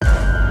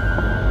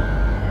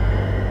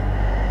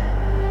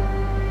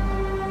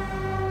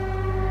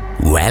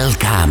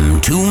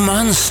Welcome to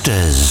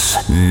Monsters,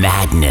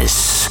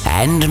 Madness,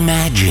 and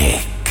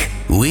Magic.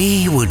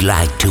 We would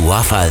like to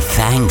offer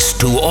thanks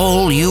to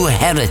all you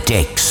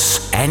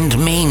heretics and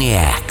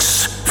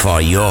maniacs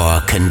for your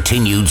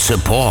continued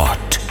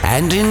support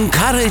and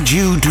encourage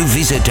you to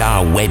visit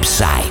our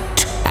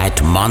website at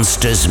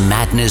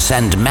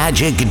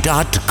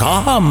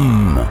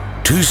monstersmadnessandmagic.com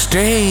to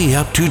stay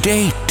up to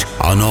date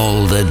on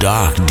all the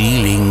dark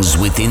dealings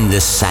within the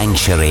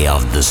sanctuary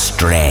of the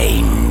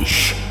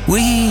strange.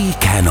 We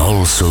can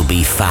also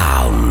be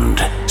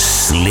found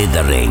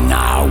slithering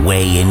our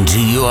way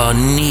into your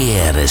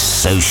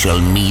nearest social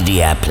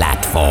media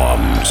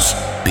platforms.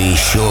 Be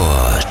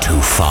sure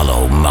to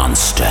follow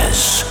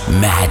Monsters,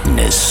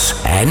 Madness,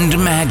 and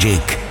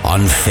Magic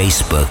on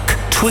Facebook,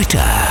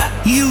 Twitter,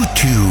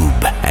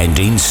 YouTube, and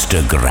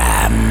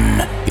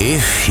Instagram.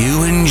 If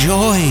you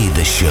enjoy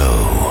the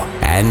show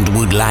and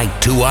would like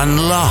to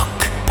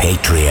unlock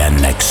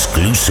Patreon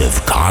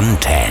exclusive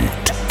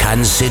content,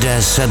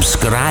 consider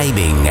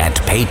subscribing at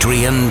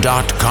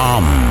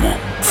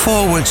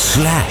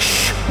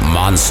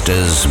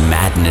patreon.com/Monsters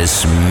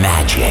Madness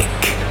Magic.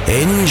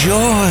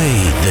 Enjoy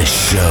the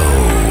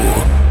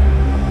show.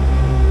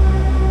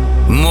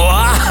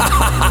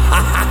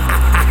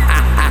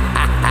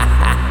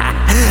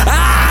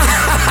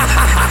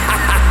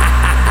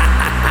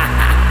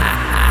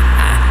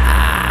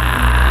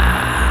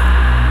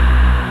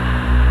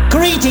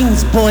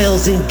 Greetings,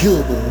 boils and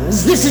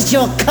ghouls. This is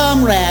your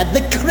comrade,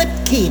 the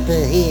Crypt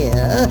Keeper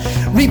here,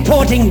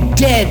 reporting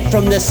dead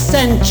from the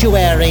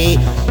sanctuary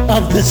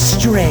of the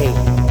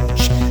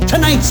strange.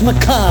 Tonight's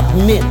macabre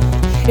myth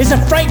is a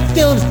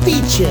fright-filled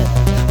feature,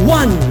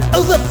 one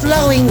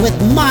overflowing with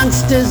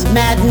monsters,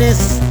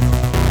 madness,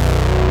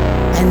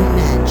 and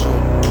magic.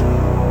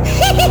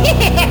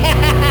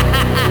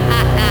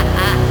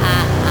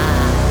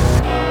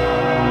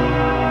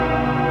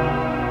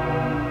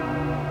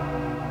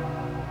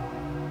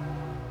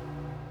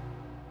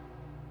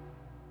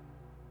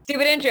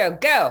 Stupid intro,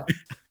 go.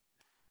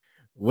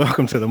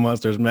 Welcome to the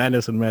Monsters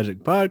Madness and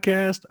Magic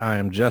podcast. I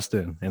am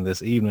Justin, and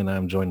this evening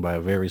I'm joined by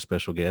a very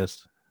special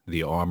guest,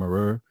 the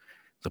Armorer,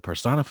 the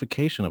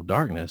personification of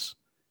darkness,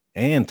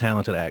 and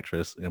talented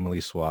actress,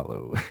 Emily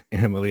Swallow.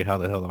 Emily, how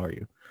the hell are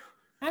you?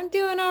 I'm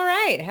doing all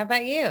right. How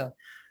about you?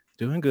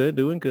 Doing good,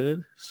 doing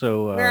good.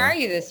 So where are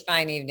you this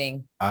fine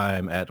evening?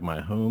 I'm at my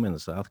home in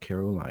South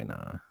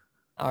Carolina.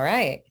 All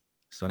right.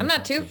 I'm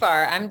not too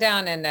far. I'm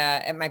down in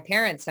at my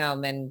parents'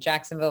 home in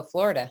Jacksonville,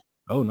 Florida.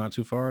 Oh, not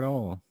too far at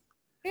all.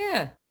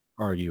 Yeah.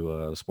 Are you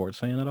a sports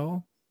fan at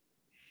all?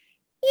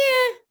 Yeah.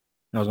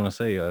 I was going to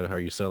say, are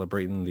you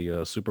celebrating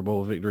the Super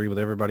Bowl victory with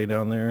everybody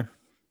down there?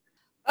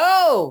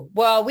 Oh,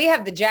 well, we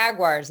have the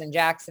Jaguars in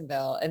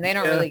Jacksonville, and they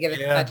don't really give us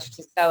much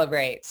to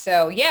celebrate.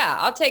 So, yeah,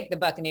 I'll take the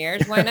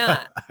Buccaneers. Why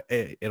not?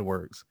 It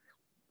works.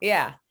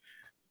 Yeah.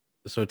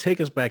 So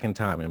take us back in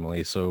time,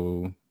 Emily.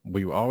 So were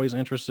you always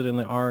interested in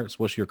the arts?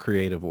 What's your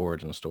creative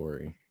origin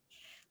story?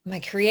 My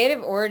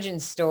creative origin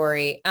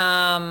story.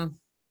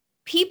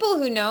 People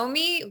who know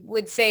me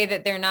would say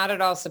that they're not at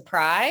all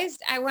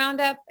surprised I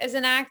wound up as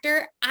an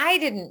actor. I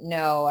didn't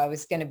know I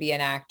was going to be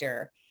an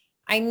actor.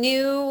 I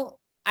knew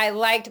I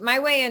liked my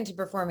way into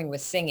performing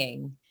was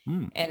singing.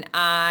 And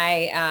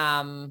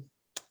I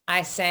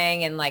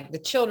sang in like the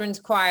children's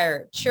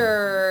choir at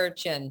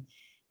church and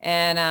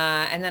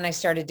then I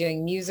started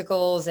doing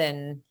musicals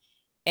in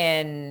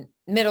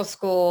middle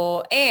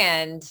school.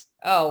 And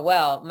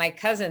my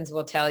cousins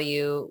will tell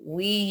you,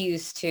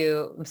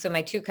 so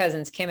my two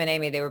cousins, Kim and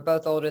Amy, they were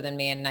both older than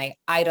me, and I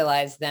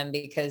idolized them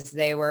because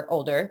they were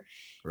older.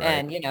 Right.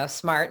 And,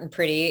 smart and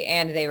pretty,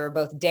 and they were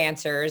both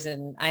dancers,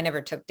 and I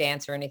never took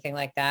dance or anything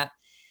like that.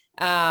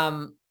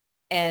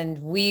 And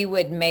we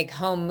would make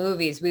home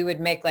movies. We would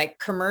make like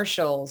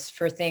commercials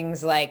for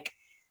things like,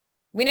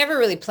 we never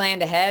really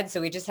planned ahead, so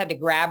we just had to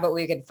grab what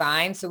we could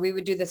find. So we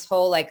would do this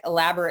whole like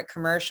elaborate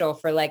commercial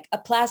for like a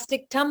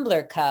plastic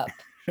tumbler cup.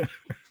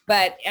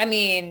 But I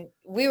mean,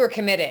 we were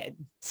committed.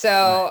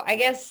 So I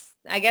guess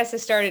I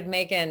started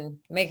making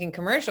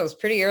commercials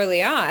pretty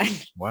early on.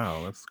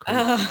 Wow, that's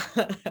cool.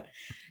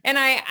 And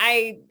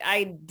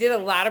I did a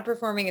lot of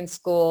performing in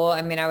school.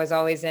 I mean, I was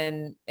always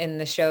in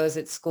the shows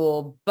at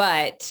school,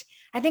 but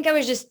I think I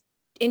was just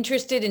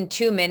interested in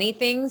too many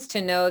things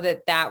to know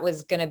that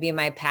was going to be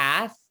my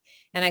path.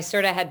 And I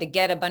sort of had to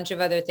get a bunch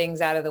of other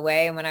things out of the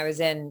way. And when I was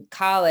in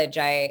college,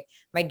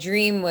 my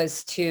dream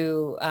was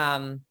to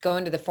go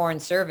into the foreign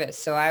service.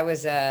 So I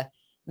was a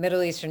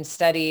Middle Eastern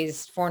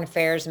Studies, foreign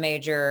affairs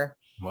major.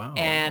 Wow.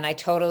 And I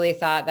totally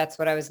thought that's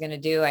what I was going to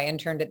do. I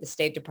interned at the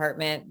State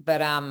Department,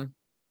 but I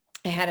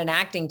had an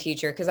acting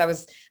teacher because I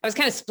was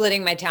kind of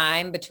splitting my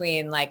time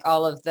between like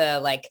all of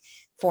the like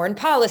foreign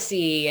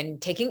policy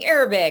and taking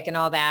Arabic and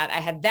all that.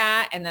 I had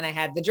that. And then I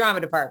had the drama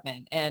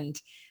department and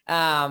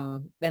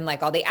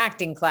like all the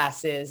acting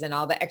classes and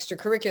all the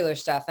extracurricular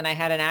stuff. And I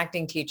had an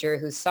acting teacher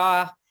who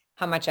saw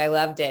how much I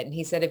loved it. And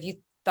he said, if you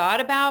thought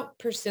about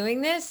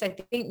pursuing this, I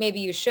think maybe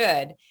you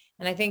should.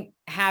 And I think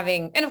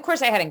and of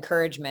course I had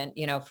encouragement,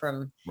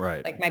 from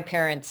right. Like my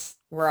parents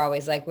were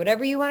always like,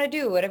 whatever you want to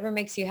do, whatever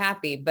makes you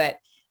happy. But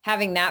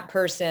having that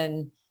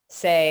person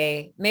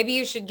say, maybe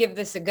you should give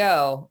this a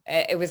go.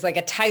 It was like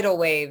a tidal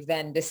wave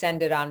then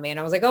descended on me. And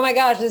I was like, oh my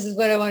gosh, this is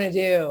what I want to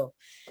do.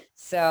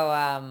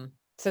 So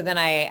then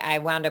I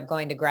wound up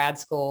going to grad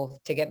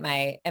school to get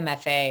my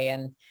MFA,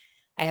 and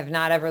I have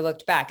not ever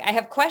looked back. I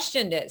have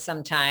questioned it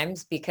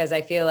sometimes because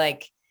I feel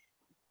like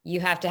you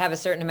have to have a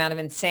certain amount of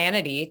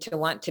insanity to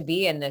want to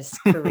be in this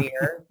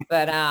career,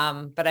 but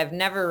I've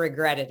never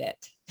regretted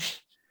it.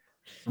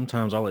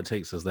 Sometimes all it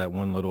takes is that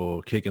one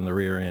little kick in the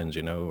rear end,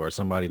 or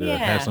somebody to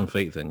have some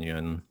faith in you.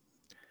 And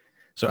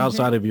so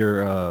outside of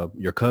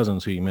your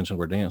cousins who you mentioned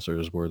were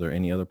dancers, were there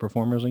any other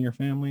performers in your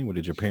family? What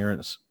did your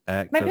parents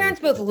act? My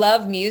parents both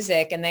love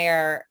music, and they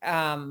are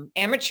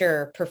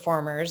amateur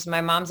performers.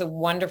 My mom's a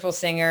wonderful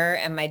singer,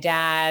 and my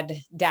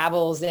dad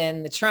dabbles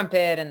in the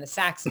trumpet and the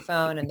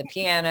saxophone and the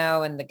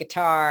piano and the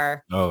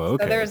guitar. Oh,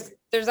 okay. So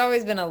there's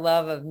always been a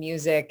love of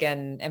music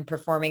and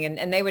performing,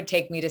 and they would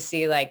take me to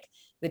see like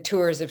the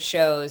tours of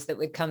shows that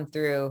would come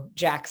through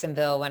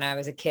Jacksonville when I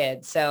was a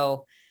kid.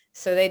 So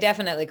they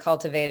definitely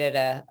cultivated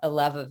a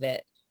love of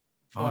it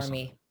for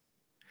me.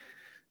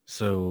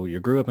 So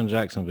you grew up in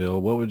Jacksonville.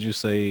 What would you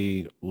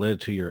say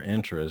led to your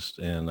interest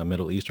in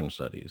Middle Eastern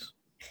studies?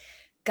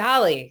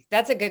 Golly,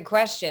 that's a good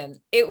question.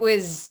 It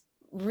was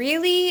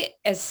really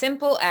as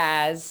simple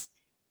as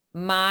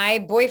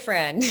my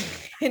boyfriend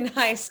in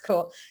high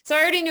school. So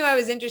I already knew I'd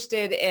always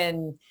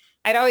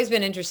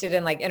been interested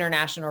in like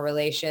international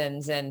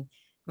relations, and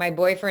my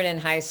boyfriend in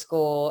high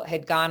school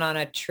had gone on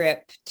a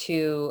trip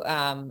to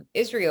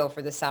Israel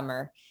for the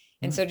summer.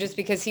 And so just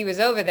because he was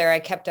over there, I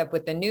kept up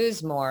with the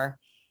news more.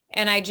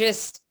 And I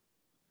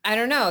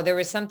don't know, there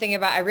was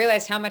something I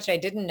realized how much I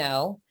didn't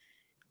know.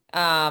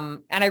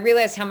 And I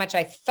realized how much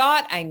I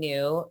thought I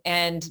knew.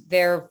 And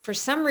for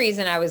some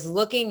reason, I was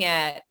looking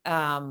at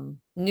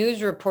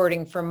news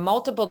reporting from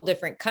multiple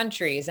different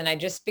countries. And I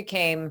just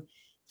became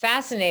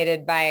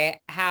fascinated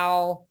by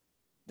how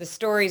the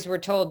stories were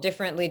told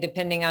differently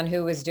depending on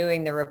who was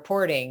doing the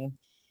reporting.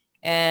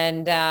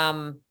 And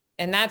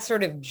that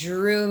sort of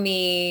drew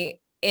me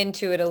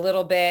into it a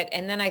little bit.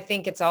 And then I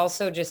think it's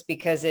also just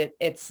because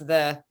it's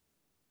the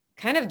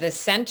kind of the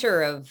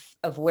center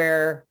of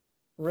where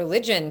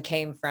religion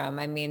came from.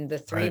 I mean, the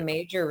three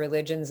major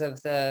religions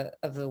of the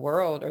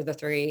world, or the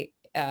three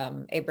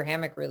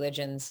Abrahamic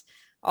religions,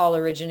 all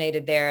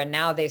originated there. And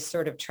now they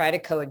sort of try to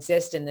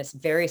coexist in this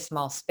very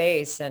small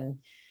space. And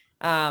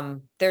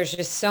there's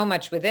just so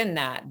much within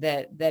that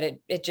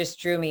it just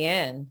drew me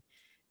in.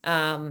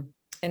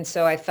 And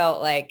so I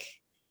felt like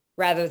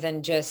rather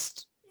than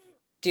just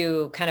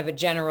do kind of a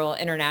general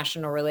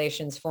international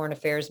relations, foreign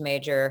affairs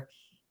major,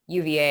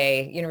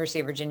 UVA, University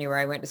of Virginia, where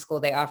I went to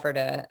school, they offered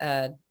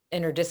a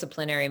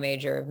interdisciplinary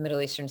major of Middle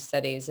Eastern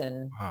studies.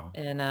 And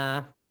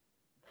I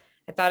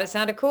thought it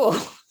sounded cool.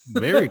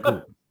 Very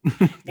cool.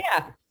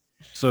 Yeah.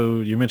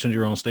 So you mentioned you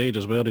were on stage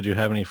as well. Did you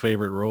have any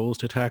favorite roles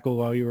to tackle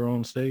while you were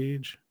on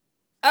stage?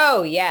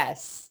 Oh,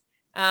 yes.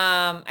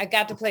 I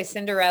got to play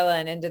Cinderella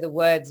in Into the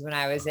Woods when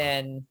I was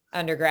in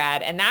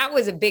undergrad. And that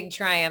was a big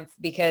triumph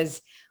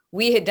because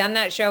we had done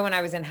that show when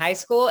I was in high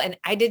school and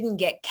I didn't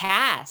get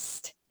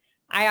cast.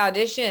 I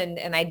auditioned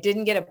and I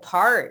didn't get a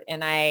part.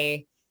 And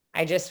I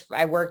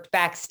worked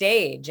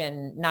backstage,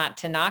 and not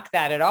to knock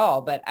that at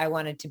all, but I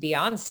wanted to be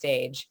on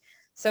stage.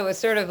 So it was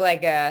sort of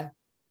like a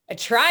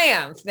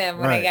triumph then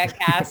when I got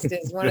cast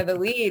as one of the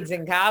leads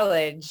in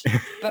college.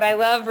 But I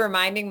love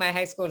reminding my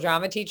high school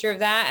drama teacher of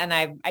that. And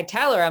I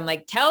tell her, I'm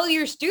like, tell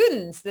your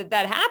students that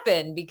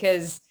happened,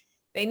 because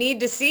they need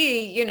to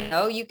see,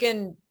 you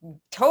can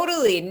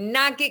totally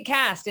not get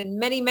cast in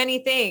many, many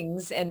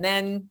things and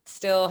then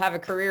still have a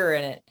career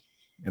in it.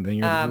 And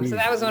then so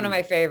that was one of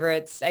my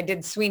favorites. I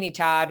did Sweeney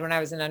Todd when I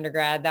was in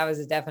undergrad. That was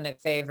a definite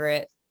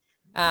favorite.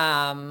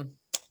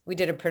 We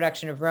did a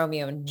production of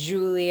Romeo and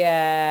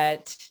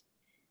Juliet.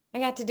 I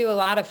got to do a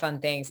lot of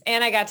fun things,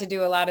 and I got to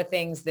do a lot of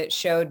things that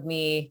showed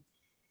me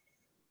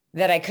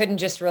that I couldn't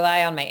just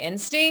rely on my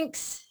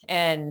instincts,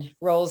 and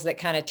roles that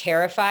kind of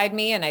terrified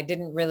me. And I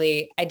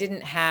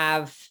didn't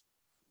have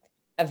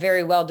a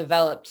very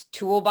well-developed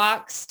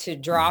toolbox to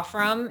draw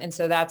from. And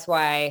so that's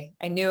why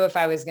I knew if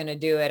I was going to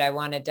do it, I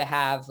wanted to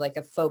have like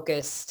a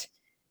focused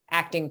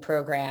acting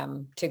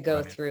program to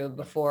go through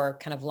before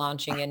kind of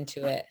launching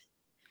into it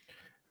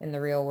in the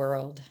real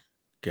world.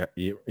 Yeah,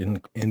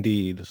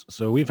 indeed.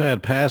 So we've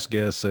had past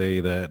guests say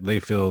that they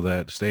feel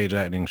that stage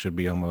acting should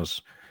be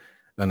almost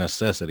a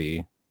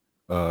necessity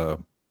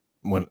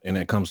when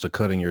it comes to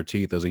cutting your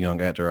teeth as a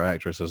young actor or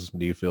actress.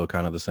 Do you feel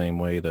kind of the same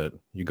way, that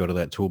you go to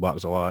that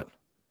toolbox a lot?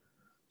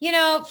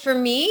 For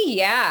me,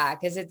 yeah,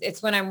 because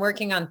it's when I'm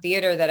working on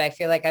theater that I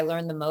feel like I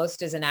learn the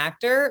most as an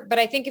actor. But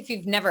I think if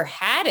you've never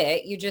had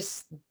it, you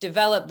just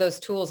develop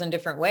those tools in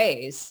different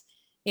ways.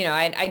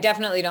 I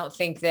definitely don't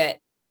think that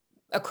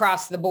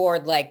across the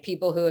board, like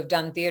people who have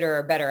done theater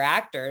are better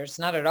actors.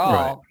 Not at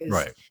all.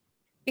 Right.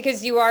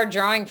 Because you are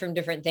drawing from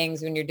different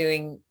things when you're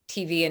doing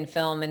TV and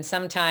film. And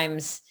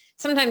sometimes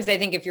I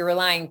think if you're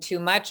relying too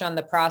much on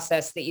the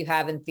process that you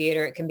have in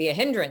theater, it can be a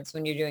hindrance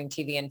when you're doing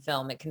TV and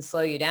film. It can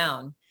slow you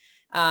down.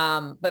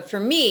 But for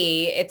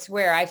me, it's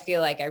where I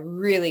feel like I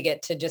really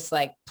get to just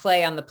like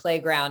play on the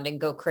playground and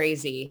go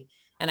crazy.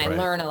 And I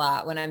learn a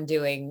lot when I'm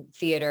doing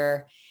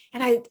theater.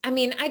 And I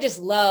mean, I just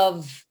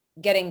love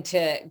getting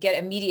to get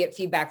immediate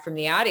feedback from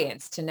the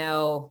audience to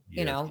know,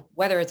 you know,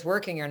 whether it's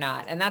working or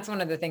not. And that's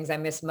one of the things I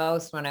miss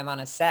most when I'm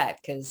on a set,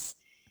 because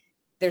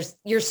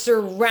you're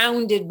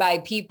surrounded by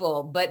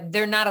people, but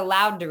they're not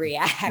allowed to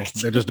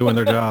react. They're just doing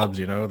their jobs,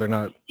 you know, they're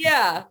not.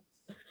 Yeah.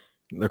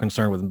 They're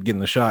concerned with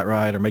getting the shot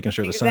right or making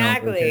sure the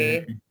sound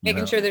okay,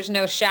 making sure there's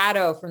no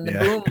shadow from the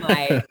boom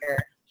mic.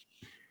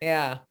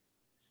 Yeah.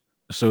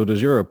 So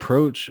does your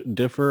approach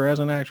differ as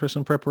an actress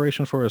in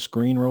preparation for a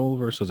screen role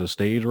versus a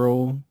stage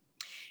role?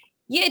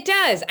 Yeah, it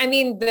does. I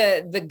mean,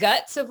 the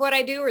guts of what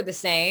I do are the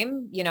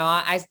same. You know,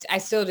 I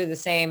still do the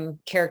same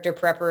character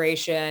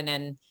preparation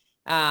and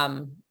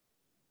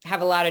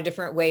have a lot of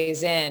different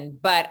ways in.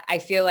 But I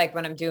feel like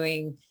when I'm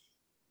doing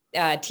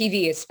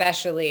TV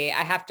especially,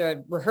 I have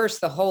to rehearse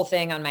the whole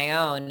thing on my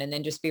own and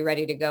then just be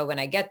ready to go when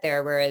I get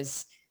there.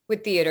 Whereas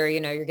with theater,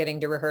 you know, you're getting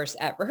to rehearse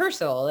at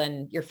rehearsal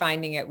and you're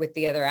finding it with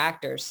the other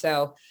actors.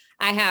 So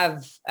I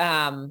have,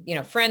 you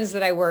know, friends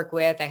that I work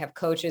with. I have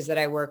coaches that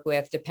I work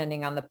with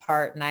depending on the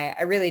part. And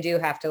I really do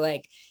have to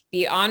like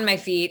be on my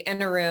feet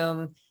in a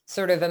room,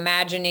 sort of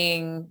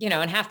imagining, you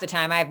know, and half the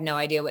time I have no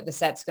idea what the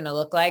set's going to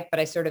look like, but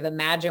I sort of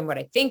imagine what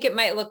I think it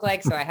might look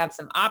like. So I have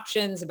some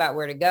options about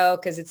where to go,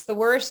 because it's the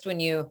worst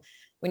when you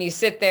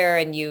sit there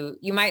and you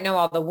might know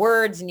all the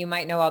words and you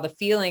might know all the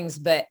feelings.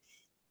 But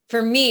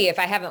for me, if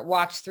I haven't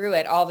walked through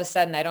it, all of a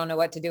sudden I don't know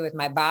what to do with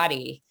my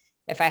body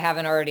if I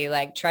haven't already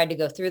like tried to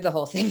go through the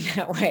whole thing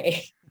that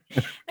way.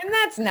 And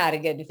that's not a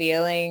good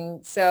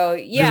feeling. So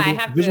yeah, I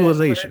have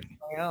visualization.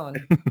 My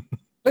own.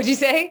 What'd you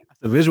say?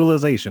 The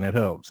visualization, it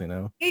helps, you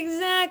know?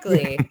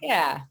 Exactly.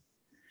 Yeah.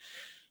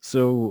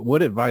 So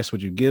what advice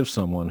would you give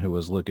someone who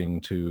is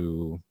looking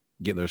to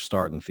get their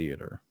start in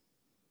theater?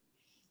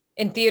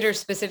 In theater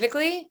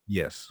specifically?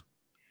 Yes.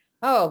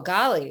 Oh,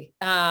 golly.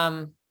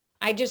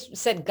 I just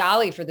said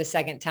golly for the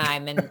second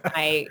time, and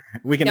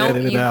we can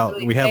edit it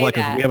out. We have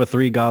we have a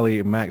 3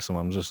 golly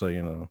maximum, just so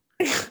you know.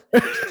 Does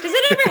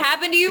it ever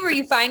happen to you where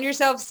you find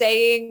yourself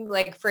saying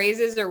like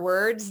phrases or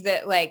words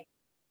that like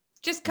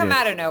just come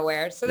out of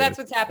nowhere? So that's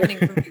what's happening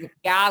for me with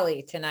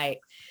golly tonight.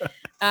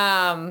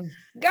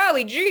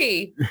 Golly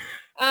gee.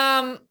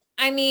 I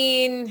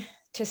mean,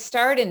 to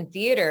start in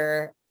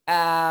theater,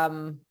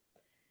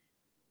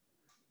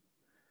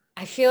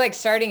 I feel like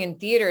starting in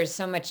theater is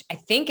I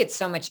think it's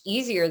so much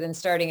easier than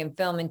starting in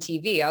film and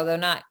TV, although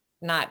not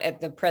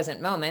at the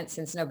present moment,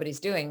 since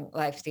nobody's doing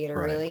live theater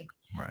really.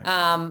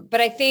 Right.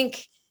 But I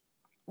think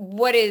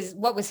what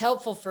was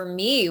helpful for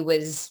me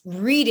was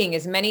reading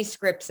as many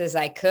scripts as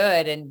I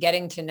could and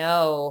getting to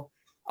know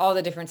all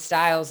the different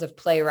styles of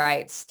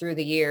playwrights through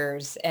the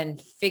years and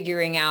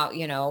figuring out,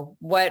 you know,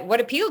 what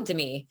appealed to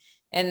me,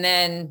 and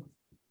then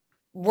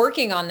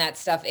working on that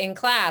stuff in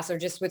class or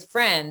just with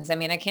friends. I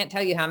mean, I can't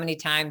tell you how many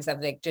times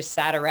I've like just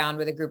sat around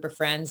with a group of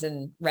friends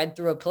and read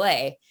through a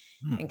play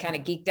and kind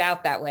of geeked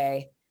out that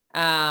way.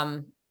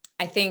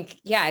 I think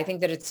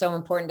that it's so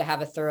important to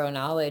have a thorough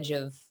knowledge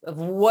of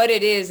what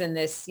it is in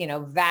this, you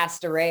know,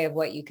 vast array of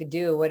what you could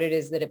do, what it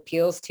is that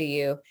appeals to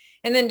you,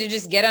 and then to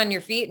just get on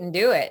your feet and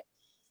do it.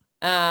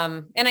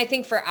 And I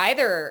think for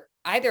either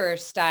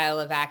style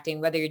of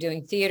acting, whether you're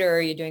doing theater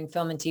or you're doing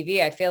film and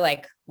TV, I feel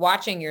like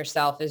watching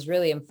yourself is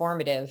really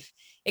informative.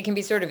 It can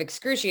be sort of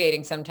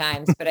excruciating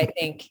sometimes, but I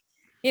think,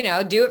 you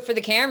know, do it for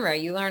the camera.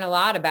 You learn a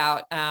lot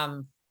about,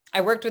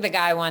 I worked with a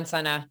guy once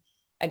on a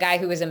guy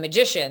who was a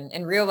magician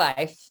in real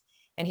life,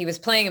 and he was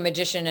playing a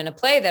magician in a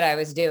play that I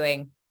was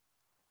doing.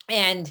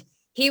 And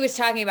he was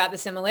talking about the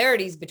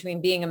similarities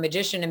between being a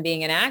magician and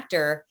being an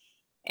actor.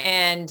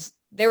 And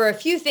there were a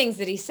few things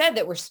that he said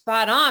that were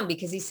spot on,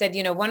 because he said,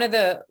 you know, one of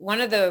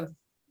the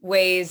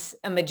ways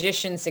a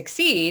magician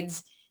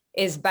succeeds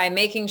is by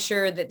making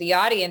sure that the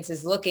audience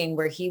is looking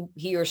where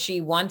he or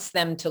she wants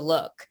them to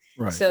look,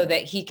 right, so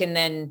that he can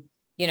then,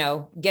 you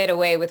know, get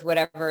away with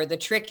whatever the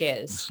trick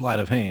is. Sleight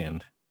of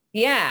hand.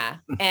 Yeah.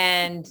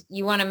 And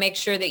you want to make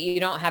sure that you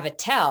don't have a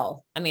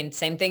tell. I mean,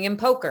 same thing in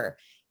poker.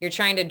 You're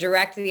trying to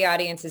direct the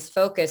audience's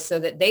focus so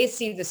that they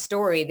see the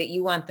story that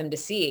you want them to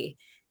see.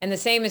 And the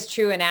same is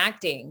true in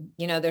acting.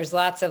 You know, there's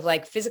lots of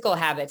like physical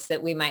habits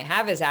that we might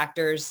have as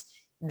actors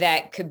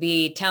that could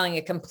be telling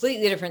a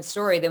completely different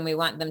story than we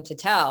want them to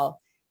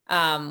tell,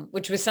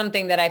 which was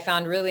something that I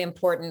found really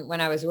important when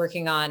I was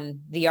working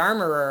on The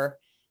Armorer,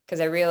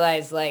 because I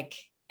realized like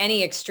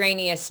any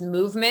extraneous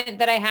movement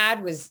that I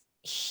had was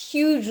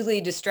hugely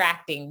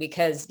distracting,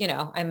 because, you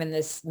know, I'm in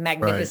this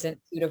magnificent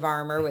suit of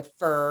armor with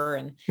fur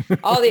and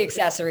all the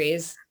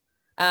accessories.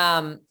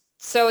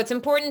 So it's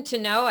important to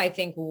know, I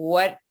think,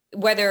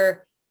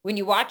 whether when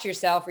you watch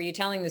yourself, are you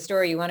telling the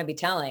story you want to be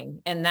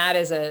telling? And that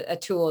is a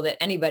tool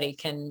that anybody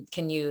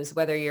can use,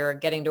 whether you're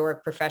getting to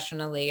work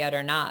professionally yet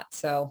or not.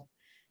 So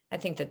I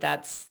think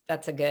that's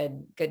a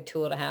good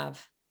tool to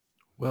have.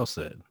 Well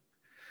said.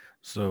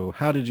 So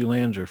how did you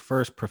land your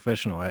first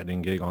professional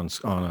acting gig on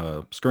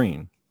a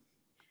screen?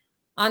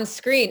 On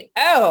screen.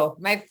 Oh,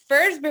 my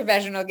first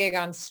professional gig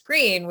on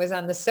screen was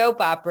on the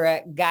soap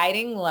opera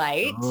Guiding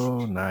Light.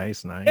 Oh,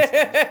 nice.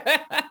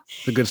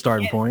 It's a good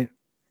starting point.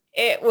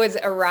 It was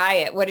a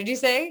riot. What did you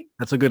say?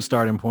 That's a good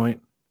starting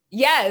point.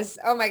 Yes.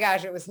 Oh my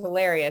gosh, it was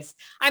hilarious.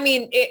 I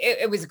mean,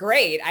 it was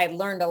great. I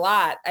learned a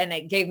lot, and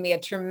it gave me a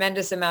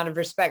tremendous amount of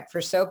respect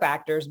for soap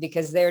actors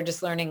because they're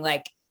just learning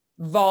like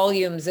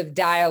volumes of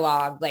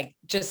dialogue, like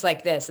just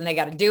like this, and they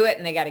got to do it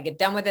and they got to get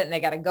done with it and they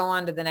got to go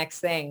on to the next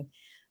thing.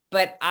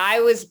 But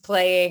I was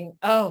playing,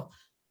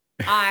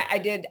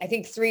 I did, I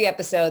think 3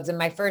 episodes, and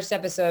my first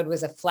episode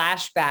was a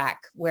flashback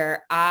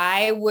where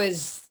I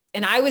was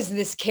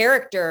this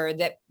character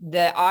that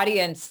the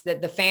audience,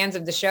 that the fans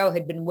of the show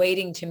had been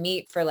waiting to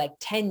meet for like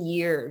 10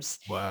 years.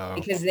 Wow.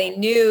 Because they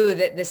knew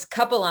that this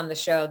couple on the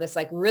show, this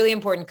like really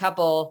important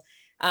couple,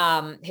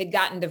 had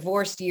gotten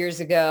divorced years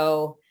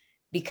ago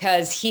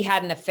because he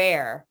had an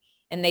affair,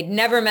 and they'd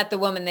never met the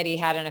woman that he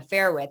had an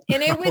affair with.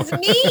 And it was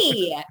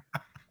me.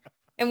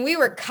 And we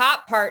were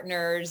cop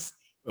partners.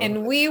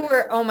 And we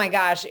were, oh my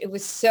gosh, it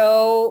was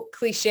so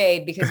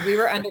cliched because we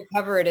were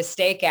undercover at a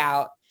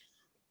stakeout.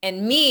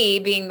 And me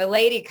being the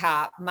lady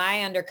cop,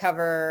 my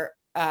undercover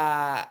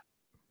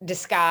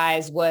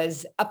disguise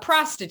was a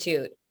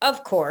prostitute,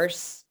 of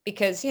course,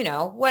 because, you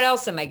know, what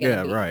else am I going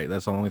to be? Yeah, right.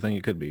 That's the only thing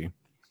you could be.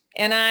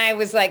 And I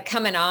was like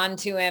coming on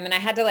to him, and I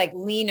had to like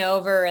lean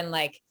over and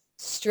like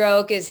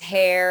stroke his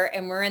hair.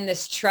 And we're in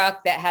this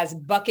truck that has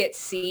bucket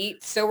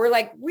seats. So we're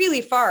like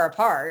really far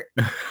apart.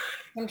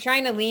 I'm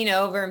trying to lean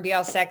over and be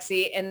all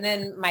sexy. And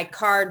then my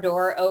car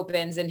door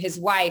opens, and his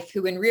wife,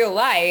 who in real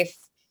life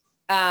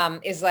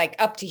is like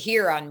up to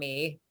here on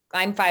me.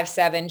 I'm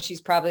 5'7".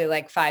 She's probably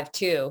like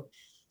 5'2".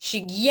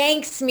 She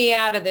yanks me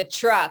out of the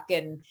truck,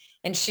 and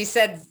she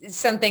said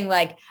something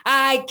like,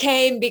 "I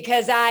came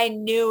because I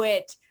knew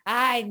it.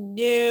 I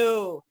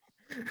knew."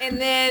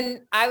 And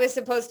then I was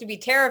supposed to be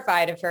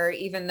terrified of her,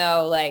 even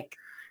though like,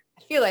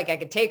 I feel like I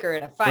could take her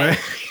in a fight.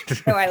 Right.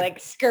 So I like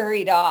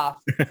scurried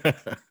off.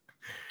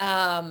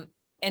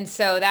 And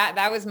so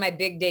that was my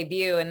big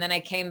debut. And then I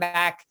came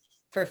back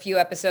for a few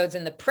episodes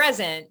in the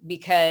present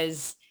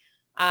because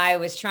I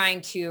was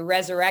trying to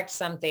resurrect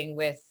something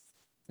with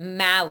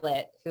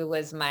Mallet, who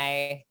was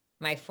my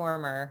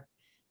former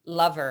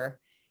lover.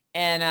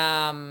 And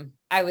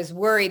I was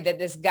worried that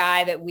this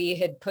guy that we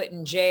had put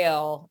in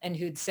jail and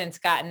who'd since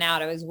gotten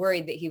out, I was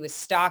worried that he was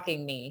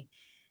stalking me.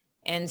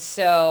 And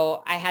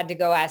so I had to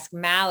go ask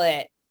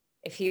Mallet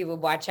if he would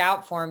watch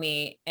out for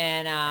me.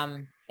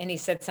 And he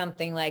said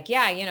something like,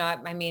 yeah, you know,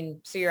 I mean,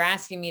 so you're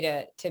asking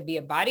me to be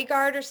a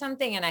bodyguard or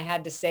something? And I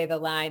had to say the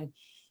line,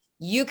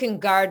 "You can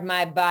guard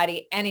my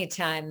body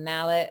anytime,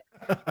 Mallet."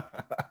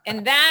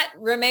 And that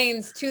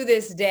remains to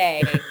this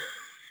day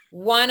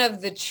one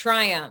of the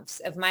triumphs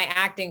of my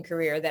acting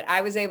career, that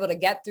I was able to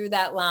get through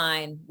that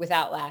line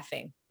without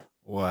laughing.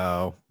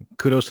 Wow.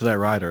 Kudos to that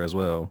writer as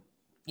well.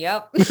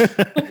 Yep.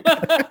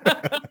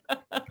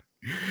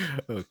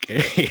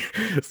 Okay.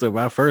 So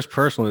my first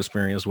personal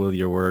experience with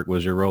your work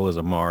was your role as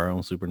Amara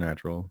on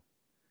Supernatural.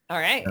 All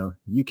right.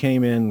 You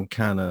came in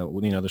kind of,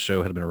 you know, the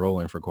show had been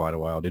rolling for quite a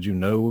while. Did you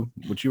know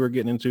what you were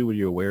getting into? Were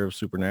you aware of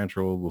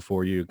Supernatural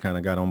before you kind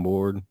of got on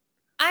board?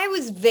 I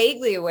was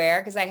vaguely aware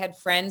because I had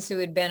friends who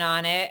had been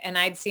on it, and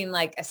I'd seen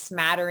like a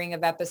smattering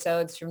of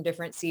episodes from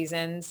different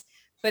seasons.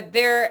 But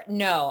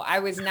I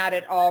was not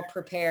at all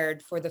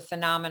prepared for the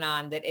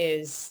phenomenon that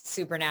is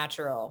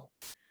Supernatural.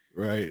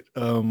 Right.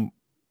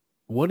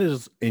 What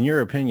is, in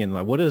your opinion,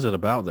 like, what is it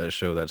about that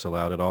show that's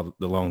allowed it all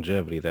the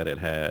longevity that it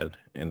had?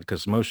 And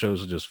because most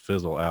shows just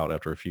fizzle out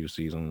after a few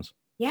seasons.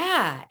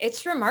 Yeah,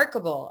 it's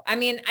remarkable. I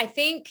mean, I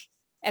think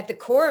at the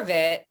core of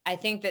it, I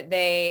think that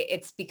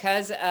it's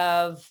because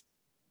of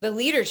the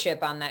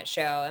leadership on that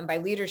show. And by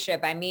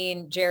leadership, I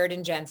mean Jared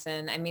and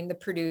Jensen. I mean the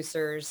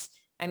producers.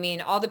 I mean,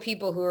 all the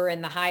people who are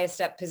in the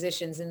highest up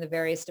positions in the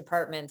various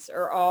departments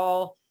are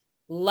all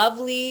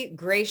lovely,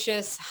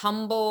 gracious,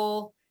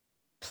 humble,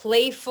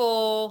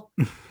 playful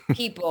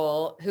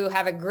people who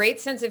have a great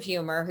sense of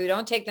humor, who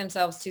don't take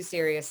themselves too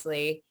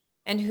seriously,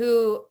 and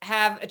who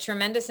have a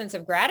tremendous sense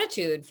of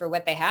gratitude for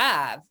what they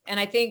have. And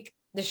I think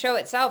the show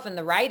itself and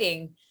the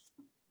writing,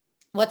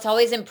 what's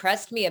always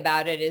impressed me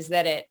about it is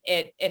that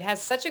it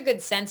has such a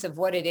good sense of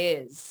what it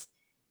is.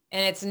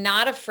 And it's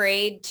not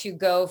afraid to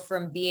go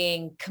from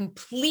being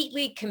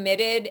completely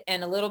committed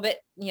and a little bit,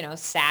 you know,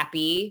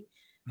 sappy,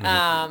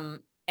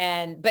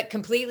 but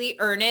completely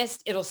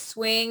earnest. It'll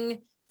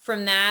swing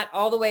from that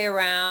all the way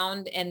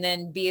around and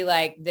then be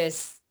like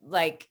this,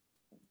 like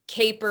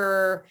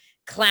caper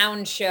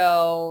clown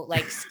show,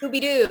 like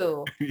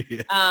Scooby-Doo.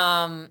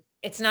 Yeah.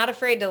 It's not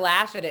afraid to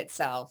laugh at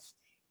itself.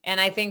 And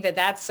I think that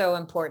that's so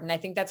important. I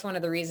think that's one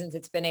of the reasons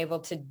it's been able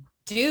to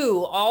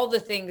do all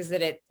the things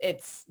that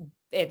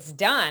it's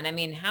done. I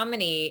mean, how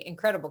many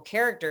incredible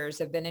characters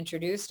have been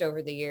introduced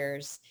over the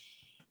years?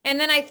 And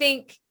then I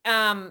think,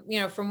 you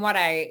know, from what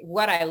I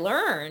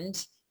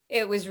learned,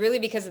 it was really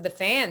because of the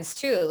fans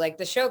too. Like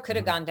the show could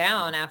have gone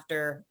down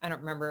after, I don't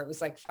remember, it was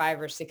like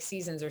 5 or 6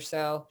 seasons or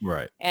so.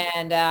 Right.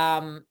 And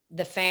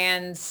the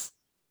fans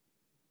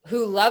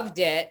who loved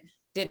it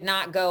did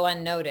not go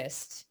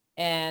unnoticed.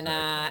 And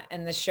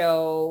the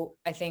show,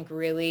 I think,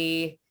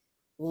 really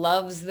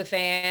loves the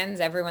fans.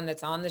 Everyone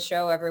that's on the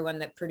show, everyone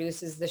that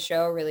produces the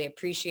show really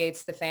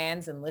appreciates the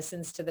fans and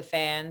listens to the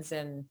fans.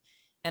 And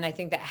I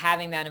think that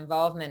having that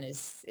involvement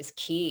is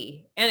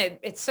key. And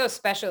it's so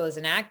special as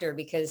an actor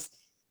because,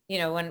 you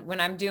know,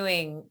 when I'm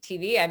doing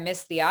TV, I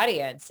miss the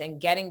audience,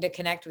 and getting to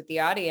connect with the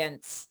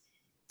audience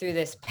through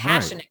this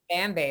passionate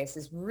fan base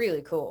is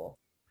really cool.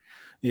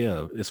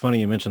 Yeah, it's funny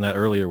you mentioned that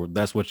earlier.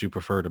 That's what you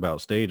preferred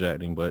about stage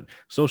acting, but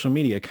social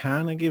media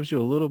kind of gives you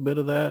a little bit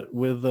of that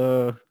with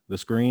the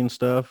screen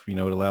stuff. You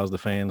know, it allows the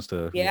fans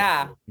to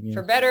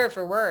For better or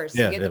for worse.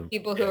 Yeah, you get the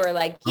people who are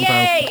like,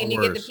 sometimes yay, and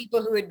you get the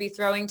people who would be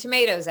throwing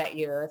tomatoes at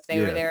you if they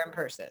were there in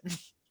person.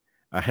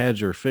 I had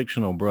your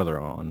fictional brother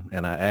on,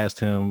 and I asked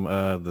him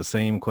the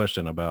same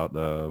question about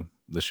the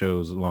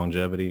show's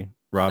longevity,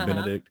 Rob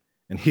Benedict,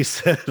 and he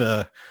said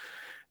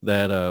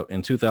that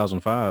in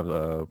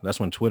 2005, that's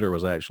when Twitter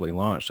was actually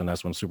launched, and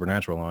that's when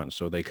Supernatural launched.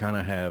 So they kind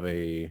of have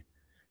a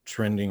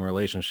trending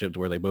relationship to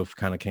where they both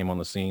kind of came on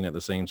the scene at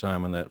the same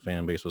time, and that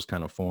fan base was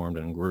kind of formed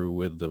and grew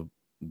with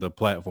the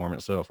platform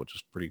itself, which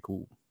is pretty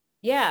cool.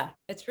 Yeah,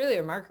 it's really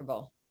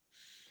remarkable.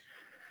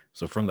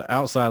 So from the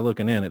outside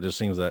looking in, it just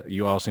seems that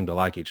you all seem to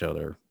like each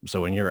other.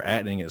 So in your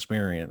acting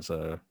experience,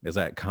 is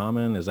that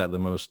common? Is that the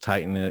most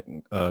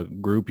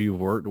tight-knit group you've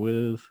worked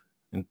with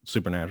in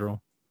Supernatural?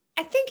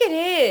 I think it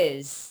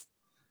is.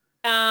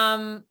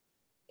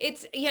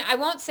 It's, you know, I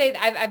won't say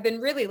that I've been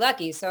really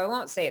lucky, so I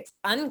won't say it's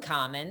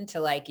uncommon to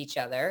like each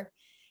other,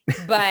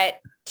 but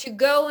to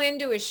go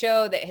into a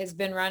show that has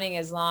been running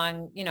as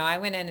long, you know, I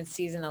went in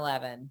season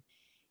 11,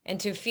 and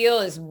to feel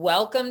as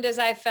welcomed as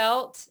I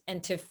felt,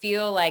 and to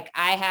feel like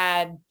I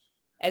had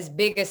as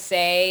big a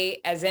say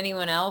as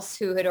anyone else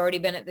who had already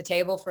been at the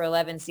table for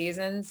 11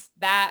 seasons,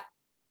 that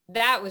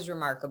was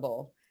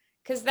remarkable.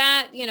 Because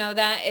that, you know,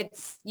 that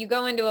it's, you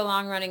go into a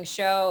long running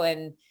show,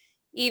 and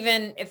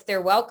even if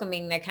they're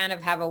welcoming, they kind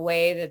of have a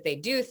way that they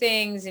do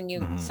things, and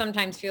you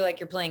sometimes feel like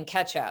you're playing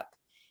catch up.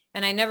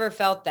 And I never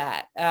felt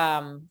that.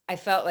 I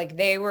felt like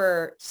they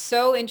were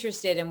so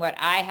interested in what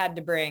I had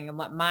to bring and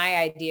what my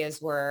ideas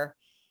were.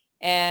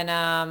 And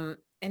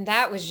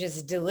that was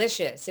just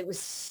delicious. It was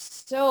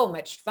so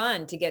much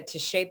fun to get to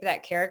shape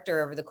that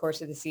character over the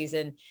course of the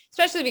season,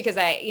 especially because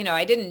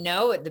I didn't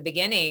know at the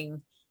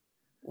beginning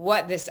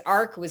what this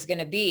arc was going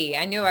to be.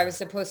 I knew I was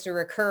supposed to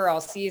recur all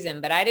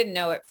season, but I didn't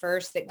know at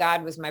first that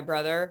God was my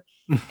brother.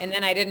 And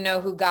then I didn't know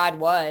who God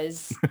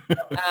was.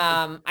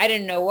 I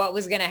didn't know what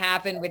was going to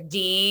happen with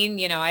Dean.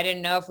 You know, I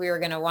didn't know if we were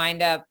going to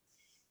wind up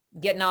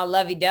getting all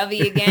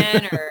lovey-dovey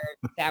again, or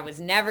that was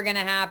never going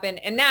to happen.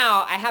 And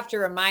now I have to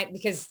remind,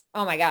 because,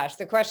 oh my gosh,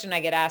 the question I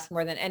get asked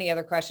more than any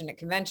other question at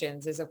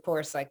conventions is, of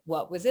course, like,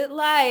 what was it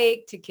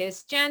like to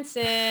kiss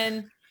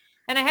Jensen?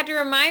 And I have to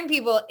remind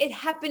people it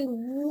happened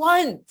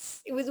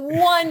once. It was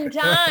one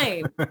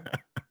time.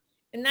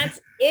 And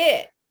that's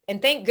it.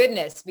 And thank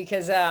goodness,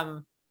 because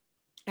I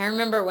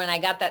remember when I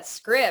got that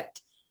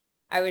script,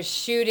 I was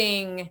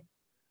shooting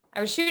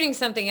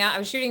something out. I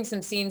was shooting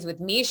some scenes with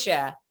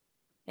Misha,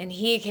 and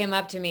he came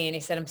up to me and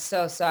he said, "I'm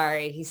so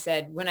sorry." He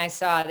said, "When I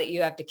saw that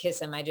you have to kiss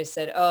him, I just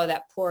said, oh,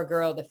 that poor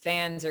girl, the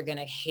fans are going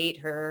to hate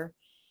her."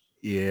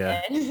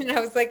 Yeah. And I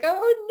was like,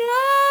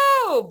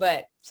 oh no.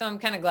 But so I'm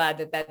kind of glad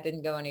that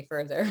didn't go any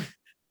further.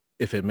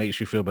 If it makes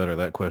you feel better,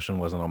 that question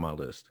wasn't on my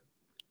list.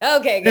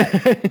 Okay,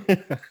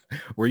 good.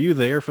 Were you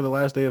there for the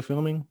last day of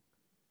filming?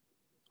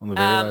 On the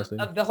very last day?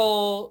 Of the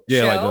whole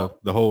show? Like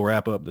the whole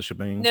wrap up, the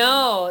shebang?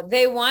 No,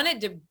 they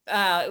wanted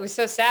to, it was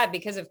so sad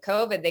because of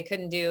COVID.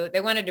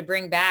 They wanted to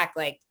bring back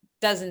like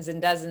dozens and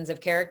dozens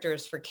of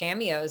characters for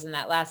cameos in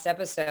that last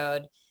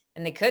episode,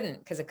 and they couldn't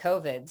because of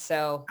COVID.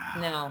 So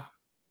no.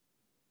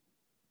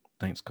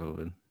 Thanks,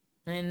 COVID.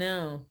 I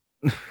know.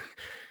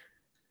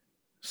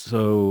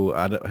 So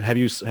have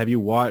you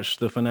watched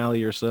the finale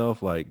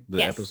yourself, like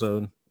the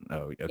episode?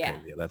 Oh, okay.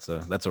 Yeah, that's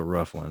a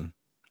rough one.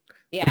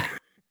 Yeah.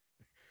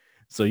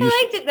 So I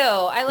liked it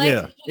though. I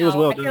liked it. It was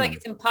well done. I feel like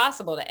it's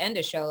impossible to end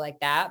a show like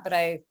that, but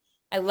I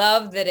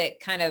love that it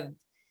kind of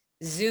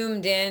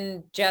zoomed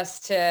in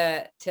just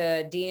to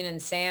Dean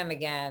and Sam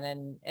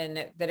again, and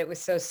that it was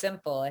so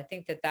simple. I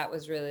think that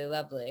was really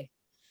lovely.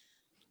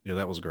 Yeah,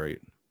 that was great.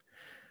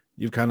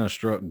 You've kind of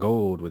struck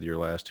gold with your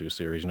last two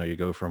series. You know, you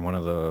go from one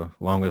of the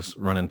longest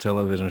running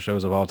television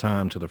shows of all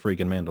time to the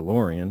freaking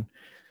Mandalorian.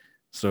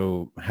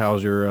 So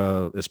how's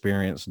your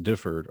experience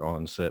differed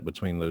on set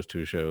between those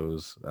two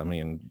shows? I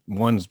mean,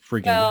 one's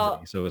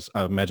freaking busy, so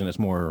I imagine it's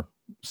more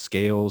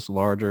scales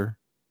larger.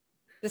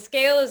 The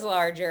scale is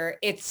larger.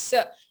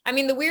 I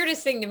mean, the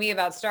weirdest thing to me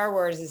about Star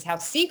Wars is how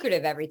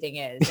secretive everything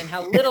is and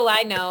how little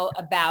I know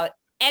about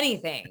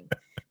anything.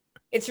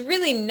 It's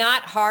really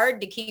not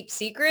hard to keep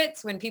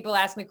secrets when people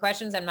ask me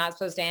questions I'm not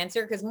supposed to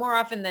answer, because more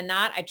often than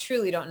not, I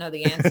truly don't know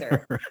the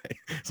answer. Right.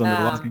 So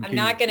I'm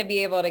not going to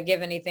be able to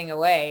give anything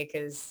away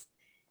because,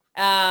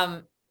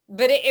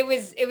 but it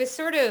was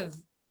sort of,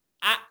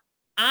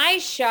 I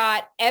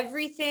shot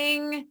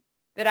everything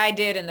that I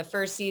did in the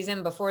first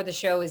season before the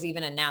show was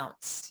even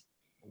announced.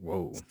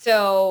 Whoa.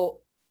 So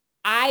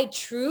I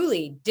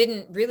truly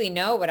didn't really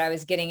know what I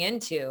was getting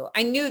into.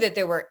 I knew that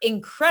there were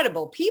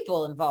incredible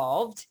people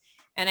involved,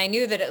 and I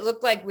knew that it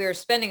looked like we were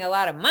spending a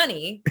lot of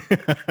money,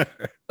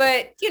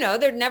 but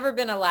there'd never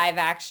been a live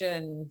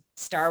action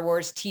Star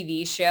Wars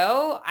TV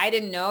show. I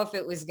didn't know if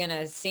it was going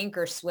to sink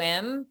or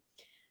swim.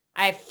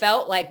 I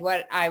felt like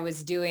what I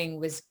was doing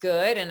was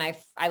good, and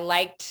I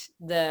liked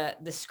the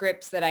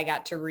scripts that I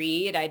got to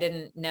read. I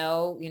didn't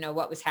know,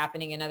 what was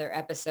happening in other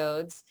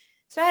episodes.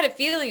 So I had a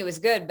feeling it was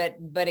good,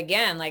 but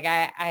again, like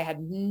I had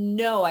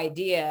no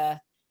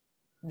idea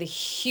the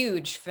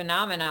huge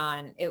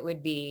phenomenon it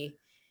would be.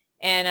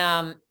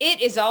 And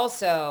it is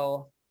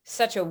also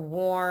such a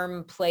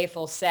warm,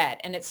 playful set.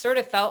 And it sort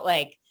of felt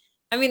like,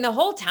 the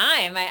whole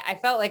time I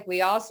felt like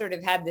we all sort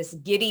of had this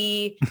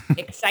giddy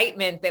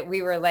excitement that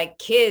we were like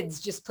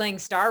kids just playing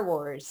Star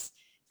Wars,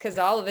 because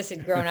all of us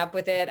had grown up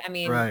with it.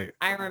 Right.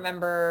 I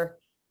remember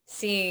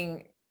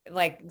seeing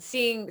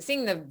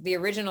the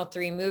original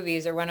 3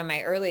 movies are one of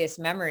my earliest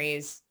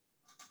memories.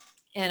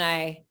 And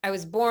I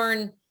was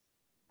born,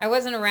 I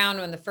wasn't around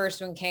when the first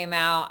one came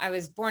out. I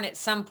was born at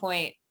some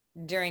point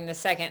during the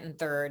second and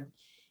third.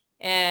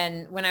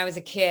 And when I was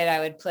a kid,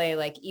 I would play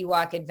like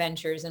Ewok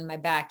Adventures in my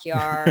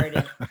backyard.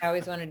 And I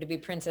always wanted to be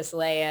Princess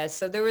Leia.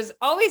 So there was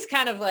always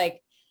kind of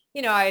like,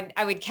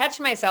 I would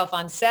catch myself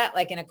on set,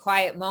 like in a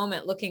quiet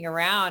moment looking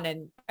around,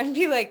 and I'd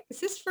be like,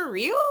 is this for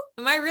real?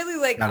 Am I really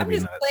like, I'm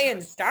just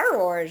playing Star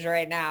Wars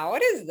right now.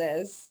 What is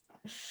this?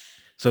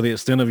 So the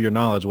extent of your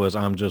knowledge was,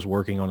 I'm just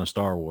working on a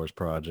Star Wars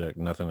project,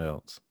 nothing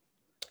else.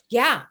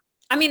 Yeah.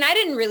 I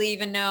didn't really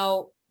even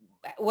know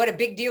what a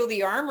big deal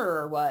the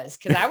armorer was,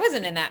 because I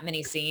wasn't in that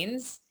many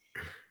scenes.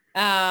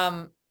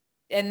 And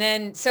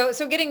then so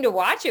getting to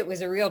watch it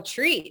was a real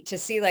treat, to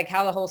see like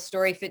how the whole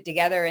story fit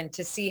together, and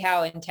to see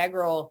how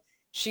integral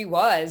she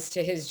was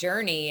to his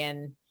journey,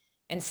 and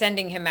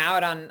sending him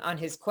out on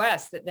his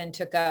quest that then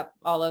took up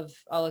all of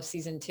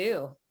season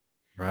 2.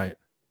 Right.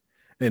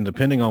 And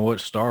depending on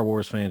what Star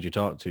Wars fans you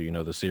talk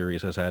to, the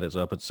series has had its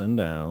ups and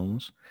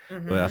downs.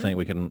 Mm-hmm. But I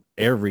think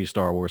every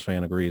Star Wars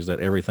fan agrees that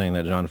everything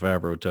that Jon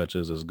Favreau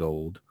touches is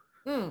gold.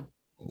 Mm.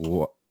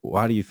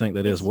 Why do you think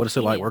that is? What is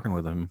it like working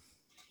with him?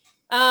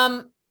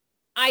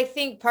 I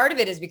think part of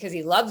it is because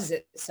he loves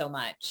it so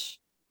much.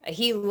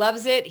 He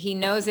loves it. He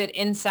knows it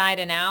inside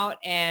and out.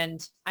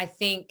 And I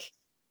think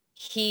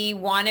he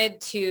wanted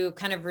to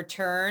kind of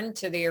return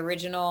to the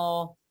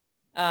original,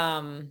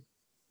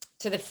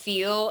 to the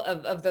feel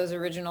of those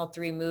original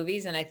 3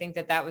 movies. And I think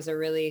that was a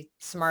really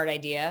smart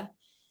idea.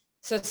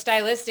 So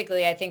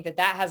stylistically, I think that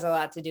has a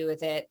lot to do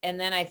with it. And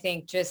then I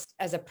think just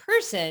as a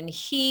person,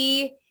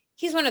 he's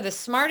one of the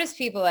smartest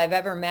people I've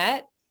ever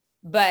met.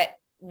 But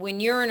when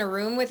you're in a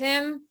room with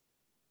him,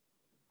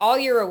 all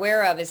you're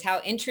aware of is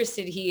how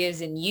interested he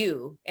is in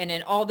you and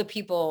in all the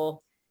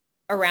people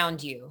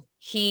around you.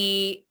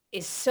 He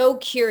is so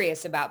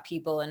curious about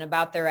people and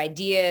about their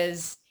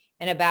ideas,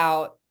 and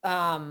about,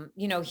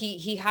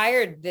 he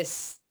hired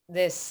this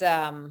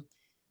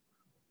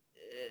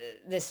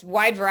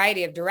wide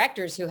variety of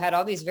directors who had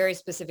all these very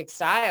specific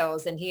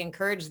styles, and he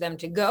encouraged them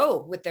to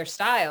go with their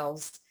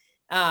styles,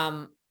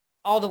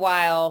 all the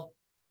while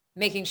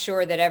making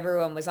sure that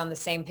everyone was on the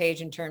same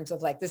page in terms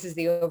of like, this is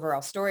the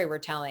overall story we're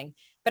telling.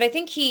 But I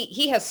think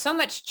he has so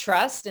much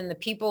trust in the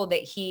people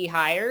that he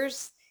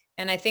hires.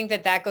 And I think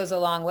that goes a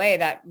long way.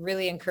 That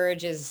really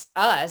encourages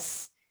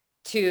us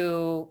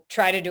to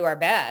try to do our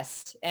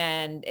best.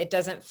 And it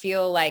doesn't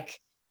feel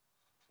like,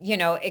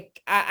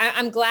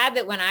 I'm glad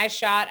that when I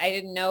shot, I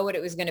didn't know what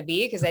it was going to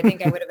be, because I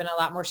think I would have been a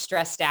lot more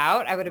stressed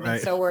out. I would have been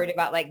so worried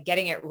about like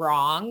getting it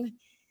wrong.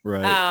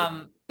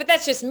 Right. But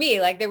that's just me.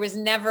 Like there was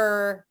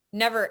never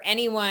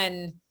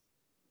anyone,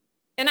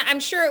 and I'm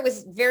sure it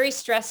was very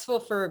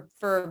stressful for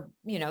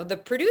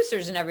the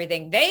producers and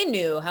everything. They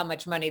knew how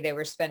much money they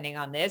were spending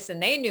on this,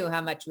 and they knew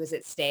how much was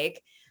at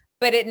stake.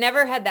 But it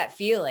never had that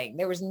feeling.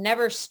 There was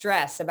never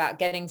stress about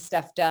getting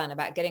stuff done,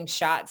 about getting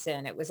shots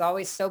in. It was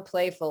always so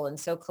playful and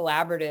so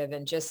collaborative,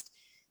 and just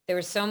there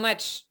was so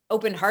much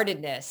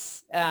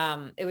open-heartedness.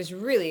 It was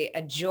really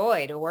a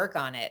joy to work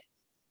on it.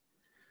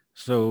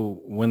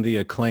 So when the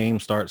acclaim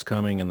starts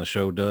coming and the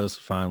show does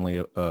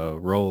finally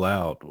roll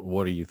out,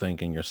 what are you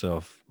thinking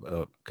yourself?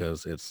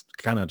 Because it's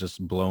kind of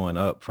just blowing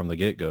up from the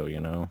get-go,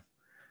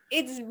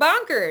 It's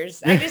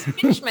bonkers. I just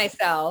pinched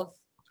myself.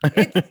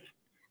 The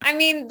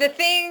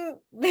thing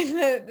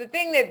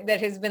that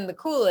has been the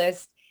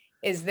coolest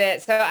is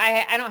that, so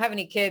I don't have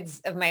any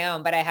kids of my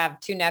own, but I have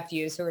 2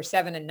 nephews who are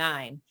 7 and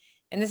 9.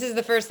 And this is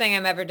the first thing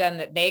I've ever done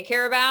that they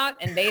care about.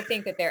 And they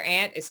think that their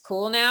aunt is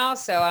cool now.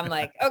 So I'm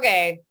like,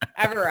 okay,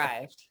 I've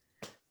arrived.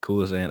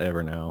 Coolest aunt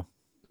ever now.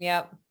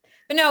 Yep.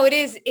 But no,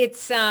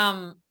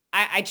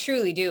 I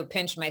truly do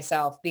pinch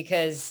myself,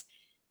 because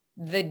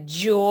the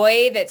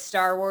joy that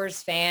Star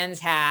Wars fans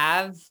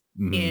have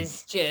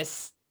is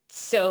just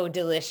so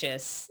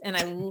delicious. And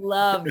I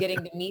love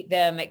getting to meet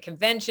them at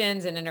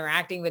conventions and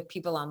interacting with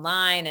people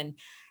online.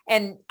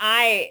 And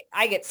I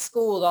get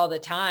schooled all the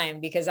time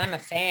because I'm a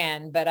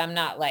fan, but I'm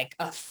not like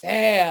a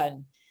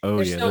fan. Oh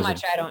There's yeah, so there's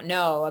much I don't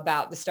know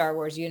about the Star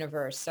Wars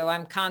universe. So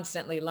I'm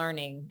constantly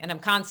learning, and I'm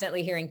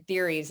constantly hearing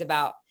theories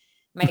about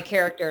my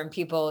character, and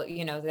people,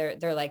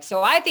 they're like,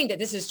 so I think that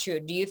this is true.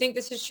 Do you think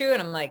this is true?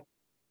 And I'm like,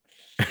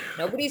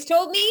 nobody's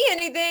told me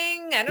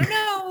anything. I don't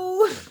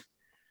know.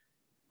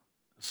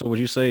 So would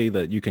you say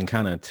that you can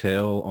kind of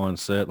tell on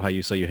set how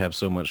you say you have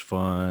so much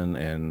fun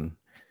and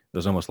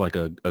there's almost like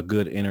a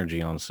good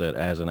energy on set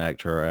as an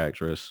actor or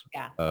actress?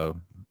 Yeah.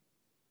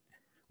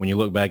 When you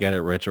look back at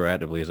it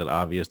retroactively, is it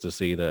obvious to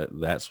see that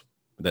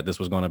this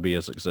was going to be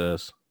a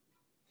success?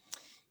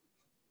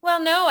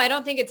 Well, no, I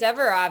don't think it's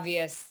ever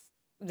obvious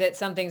that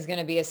something's going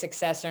to be a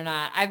success or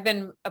not. I've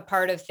been a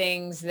part of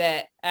things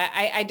that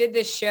I did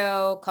this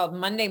show called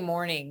Monday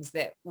Mornings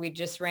that we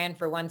just ran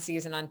for one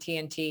season on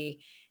TNT.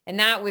 And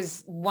that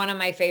was one of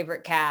my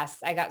favorite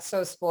casts. I got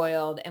so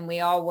spoiled, and we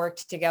all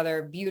worked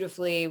together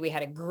beautifully. We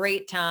had a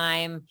great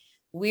time.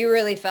 We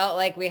really felt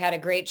like we had a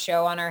great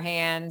show on our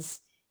hands.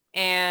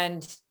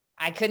 And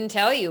I couldn't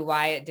tell you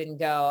why it didn't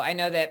go. I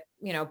know that,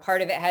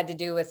 part of it had to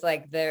do with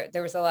like there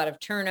was a lot of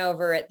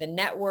turnover at the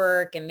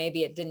network, and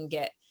maybe it didn't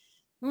get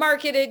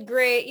marketed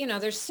great.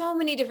 There's so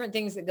many different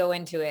things that go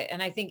into it.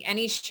 And I think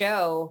any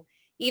show,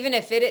 even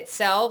if it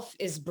itself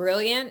is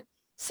brilliant,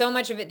 so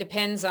much of it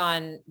depends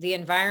on the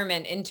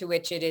environment into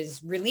which it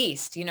is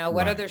released. What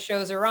Right. other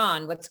shows are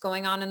on, what's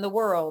going on in the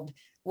world,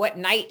 what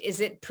night is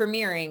it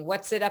premiering,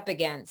 what's it up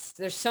against.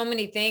 There's so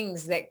many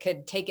things that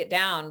could take it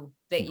down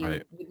that you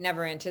Right. would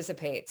never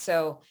anticipate.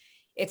 So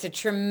it's a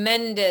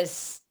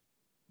tremendous,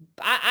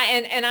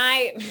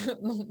 I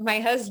my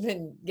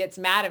husband gets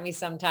mad at me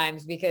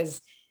sometimes because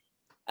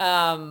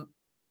I'm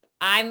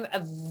a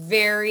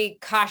very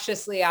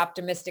cautiously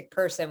optimistic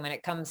person when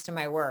it comes to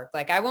my work.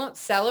 Like I won't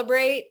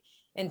celebrate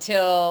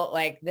until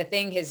like the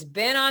thing has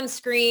been on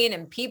screen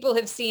and people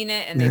have seen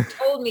it and they've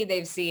told me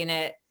they've seen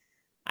it.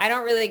 I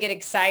don't really get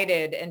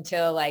excited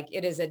until like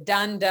it is a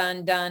done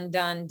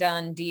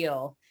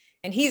deal.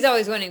 And he's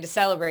always wanting to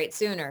celebrate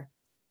sooner.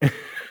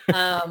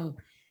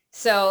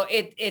 So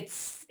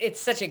it's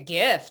such a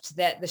gift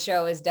that the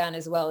show is done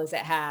as well as it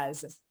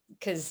has,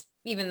 because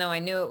even though I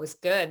knew it was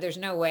good, there's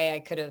no way I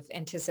could have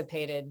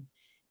anticipated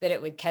that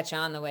it would catch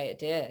on the way it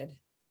did.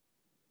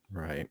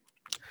 Right.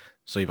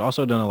 So you've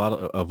also done a lot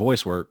of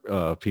voice work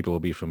people will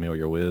be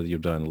familiar with.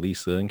 You've done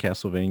Lisa in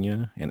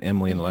Castlevania and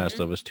Emily in The Last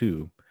of Us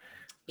too.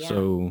 Yeah.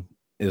 So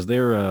is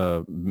there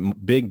a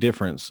big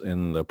difference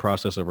in the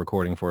process of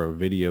recording for a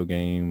video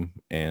game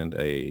and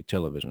a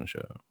television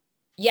show?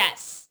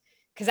 Yes,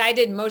 because I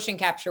did motion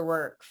capture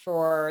work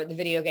for the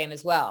video game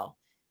as well.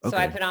 So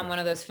I Okay. put on one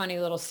of those funny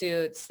little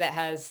suits that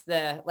has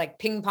the like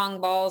ping pong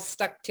balls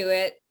stuck to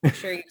it. I'm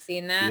sure you've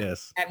seen that.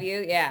 Yes. Have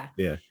you? Yeah.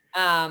 Yeah.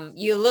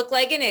 You look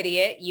like an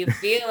idiot. You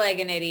feel like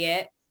an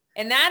idiot.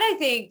 And that, I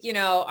think,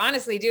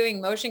 honestly,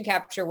 doing motion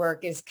capture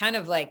work is kind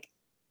of like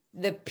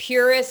the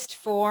purest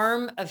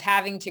form of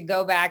having to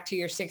go back to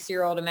your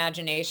 6-year-old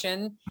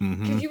imagination,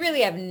 because you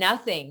really have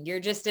nothing. You're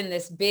just in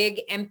this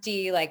big,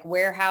 empty, like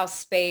warehouse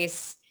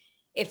space.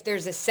 If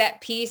there's a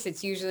set piece,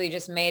 it's usually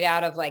just made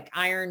out of like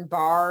iron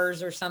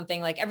bars or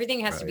something. Like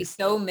everything has to be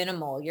so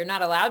minimal. You're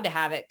not allowed to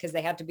have it because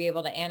they have to be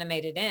able to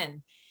animate it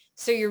in.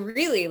 So you're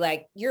really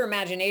like, your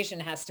imagination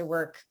has to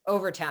work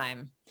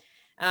overtime.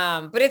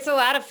 But it's a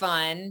lot of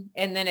fun.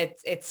 And then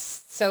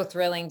it's so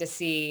thrilling to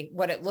see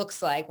what it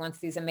looks like once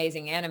these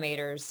amazing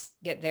animators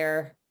get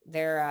their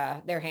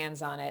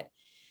hands on it.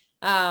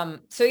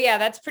 So yeah,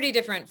 that's pretty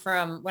different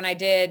from when I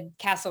did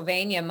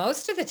Castlevania.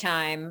 Most of the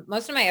time,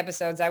 most of my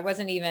episodes, I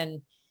wasn't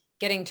even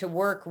getting to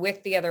work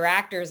with the other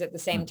actors at the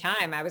same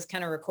time. I was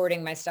kind of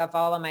recording my stuff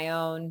all on my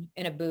own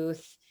in a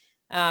booth.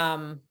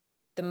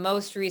 The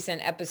most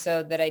recent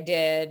episode that I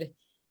did,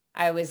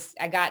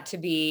 I got to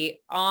be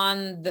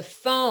on the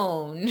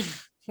phone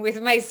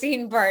with my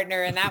scene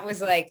partner, and that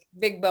was like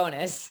big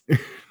bonus.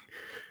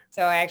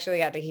 So I actually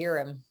got to hear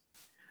him.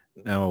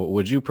 Now,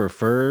 would you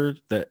prefer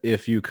that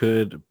if you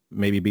could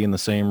maybe be in the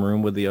same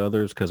room with the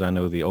others? Because I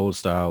know the old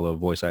style of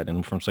voice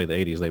acting from, say, the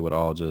 80s, they would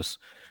all just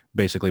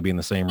basically be in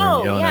the same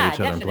room yelling at each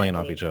other and playing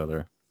off each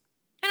other.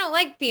 I don't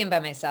like being by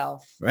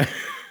myself. Right.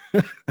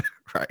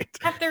 Right.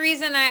 Half the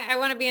reason I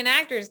want to be an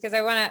actor is because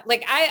I want to,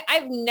 like,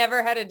 I've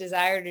never had a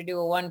desire to do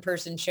a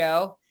one-person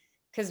show.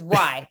 Because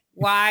why?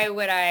 Why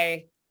would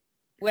I?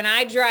 When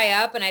I dry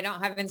up and I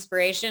don't have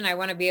inspiration, I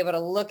want to be able to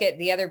look at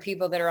the other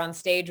people that are on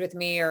stage with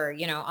me or,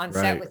 on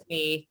set with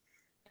me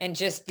and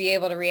just be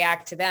able to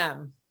react to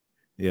them.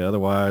 Yeah.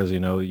 Otherwise,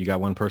 you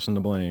got one person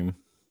to blame.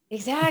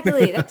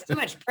 Exactly. That's too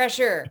much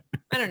pressure.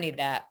 I don't need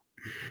that.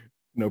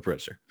 No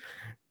pressure.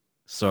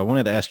 So I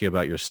wanted to ask you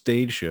about your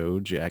stage show,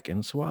 Jack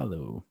and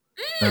Swallow.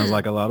 Sounds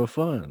like a lot of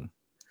fun.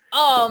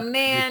 Oh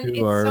man, it's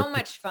so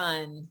much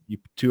fun. You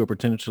two are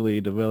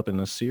potentially developing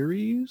a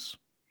series?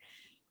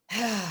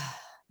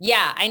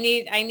 Yeah, I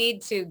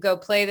need to go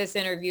play this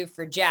interview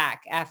for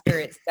Jack after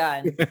it's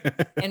done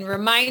and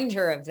remind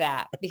her of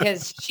that,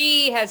 because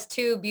she has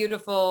 2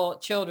 beautiful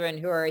children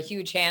who are a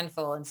huge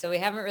handful. And so we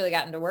haven't really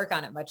gotten to work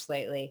on it much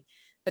lately,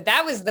 but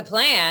that was the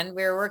plan.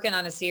 We were working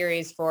on a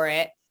series for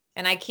it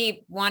and I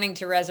keep wanting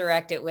to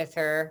resurrect it with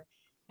her.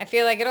 I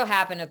feel like it'll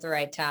happen at the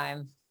right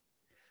time.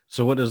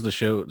 So what does the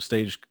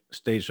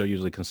stage show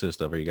usually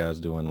consist of? Are you guys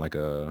doing like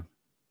a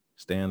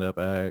stand-up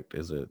act?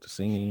 Is it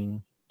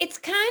singing? It's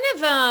kind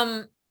of,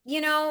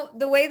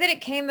 the way that it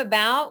came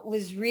about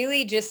was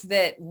really just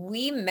that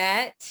we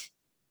met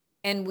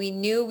and we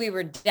knew we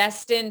were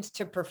destined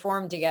to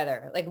perform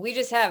together. Like we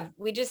just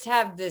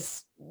have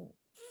this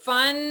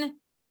fun,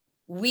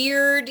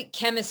 weird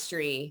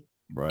chemistry.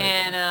 Right.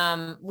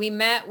 And we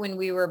met when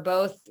we were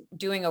both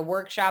doing a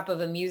workshop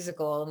of a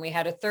musical, and we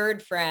had a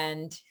third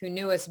friend who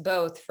knew us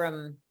both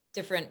from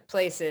different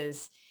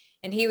places.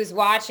 And he was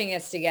watching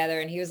us together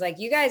and he was like,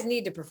 you guys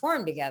need to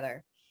perform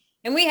together.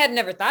 And we had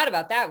never thought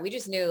about that. We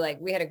just knew like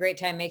we had a great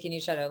time making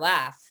each other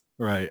laugh.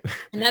 Right.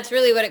 And that's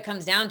really what it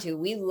comes down to.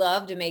 We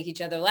love to make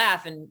each other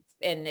laugh. And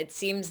it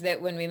seems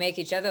that when we make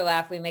each other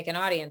laugh, we make an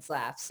audience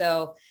laugh.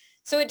 So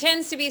it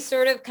tends to be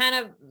sort of kind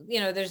of,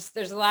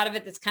 there's a lot of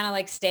it that's kind of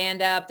like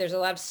stand up. There's a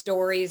lot of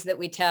stories that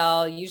we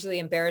tell, usually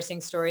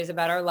embarrassing stories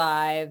about our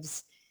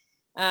lives.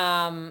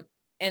 And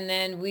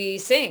then we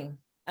sing.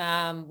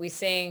 We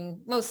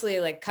sing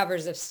mostly like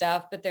covers of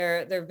stuff, but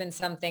there have been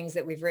some things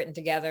that we've written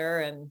together,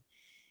 and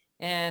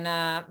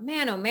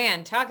man, oh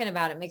man, talking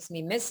about it makes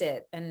me miss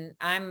it. And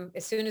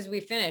as soon as we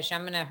finish,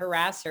 I'm going to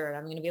harass her.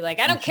 I'm going to be like,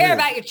 I don't care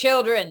about your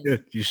children. Yeah,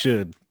 you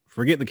should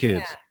forget the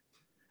kids.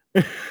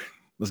 Yeah.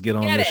 Let's get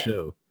on the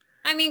show.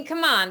 I mean,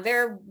 come on.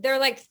 They're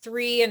like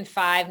 3 and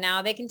 5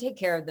 now. They can take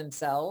care of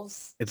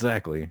themselves.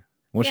 Exactly.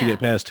 Once you get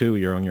past 2,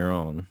 you're on your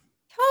own.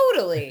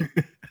 Totally.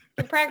 You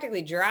can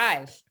practically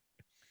drive.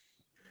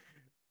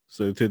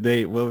 So to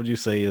date, what would you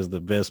say is the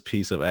best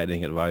piece of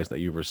acting advice that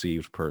you've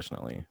received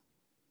personally?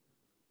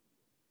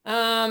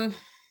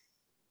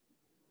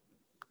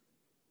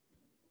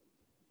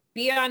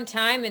 Be on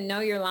time and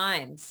know your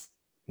lines.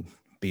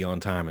 Be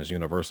on time is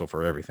universal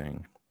for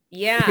everything.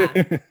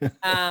 Yeah.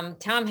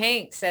 Tom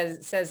Hanks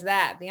says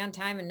that. Be on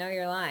time and know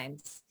your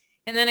lines.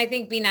 And then I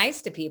think be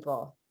nice to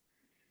people.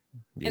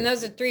 Yeah. And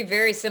those are 3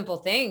 very simple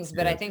things,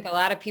 but I think a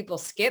lot of people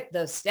skip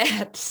those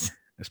steps.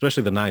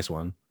 Especially the nice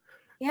one.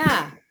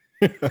 Yeah.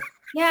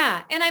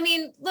 Yeah. And I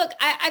mean, look,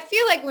 I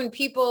feel like when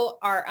people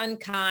are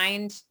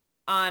unkind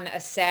on a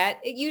set,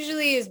 it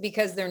usually is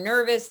because they're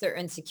nervous, they're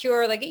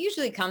insecure. Like it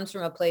usually comes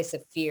from a place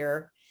of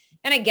fear.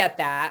 And I get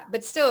that,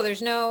 but still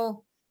there's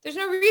no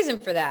reason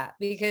for that,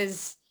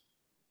 because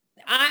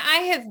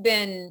I have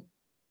been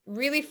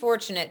really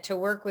fortunate to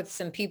work with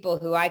some people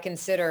who I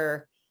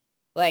consider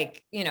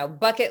like,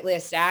 bucket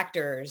list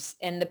actors.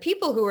 And the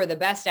people who are the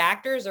best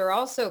actors are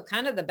also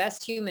kind of the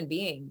best human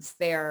beings.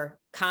 They're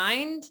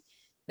kind.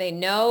 They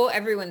know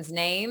everyone's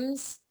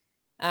names.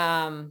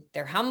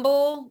 They're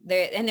humble.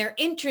 They're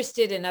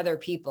interested in other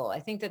people. I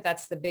think that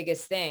that's the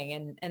biggest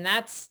thing. And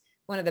that's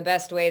one of the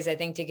best ways, I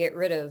think, to get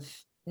rid of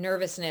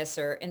nervousness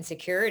or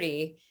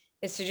insecurity,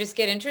 is to just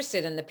get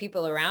interested in the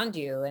people around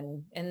you.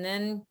 And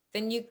then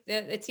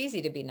it's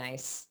easy to be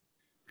nice.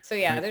 So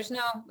yeah,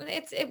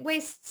 it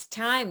wastes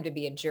time to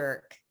be a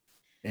jerk.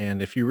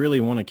 And if you really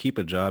want to keep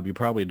a job, you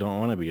probably don't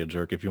want to be a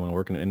jerk if you want to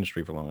work in the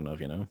industry for long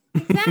enough,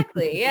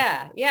 Exactly.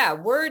 Yeah. Yeah.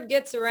 Word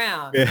gets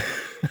around. Yeah.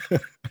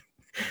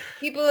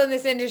 People in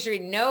this industry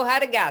know how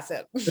to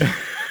gossip.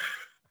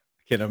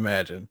 Can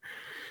imagine.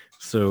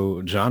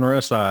 So genre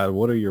aside,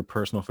 what are your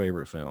personal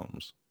favorite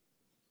films?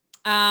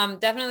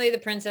 Definitely The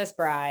Princess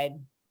Bride.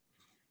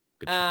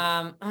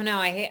 Oh no,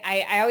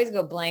 I always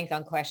go blank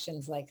on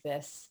questions like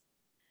this.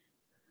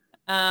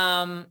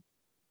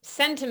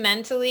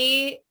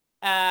 Sentimentally,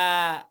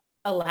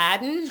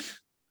 Aladdin.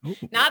 Ooh.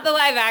 Not the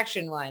live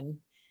action one.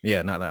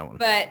 Yeah, not that one.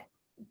 But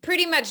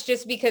pretty much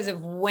just because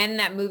of when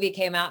that movie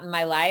came out in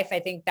my life, I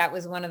think that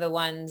was one of the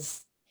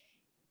ones.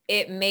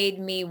 It made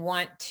me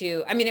want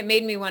to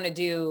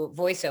do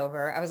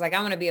voiceover. I was like,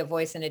 I want to be a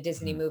voice in a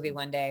Disney movie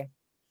one day.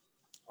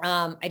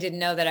 I didn't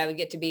know that I would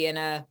get to be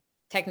in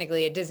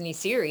technically a Disney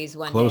series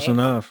one day. Close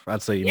enough.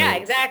 I'd say yeah,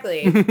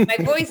 exactly. My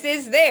voice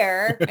is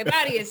there. My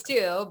body is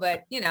too,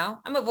 but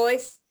I'm a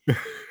voice.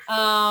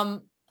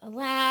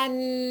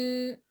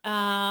 Aladdin,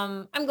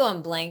 I'm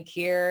going blank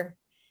here.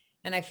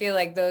 And I feel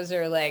like those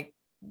are like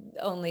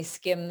only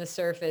skim the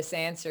surface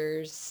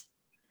answers.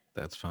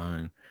 That's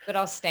fine. But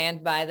I'll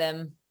stand by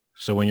them.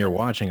 So when you're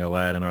watching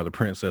Aladdin or The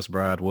Princess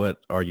Bride, what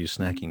are you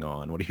snacking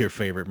on? What are your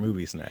favorite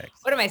movie snacks?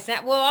 What am I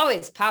snacking? Well,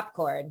 always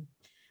popcorn.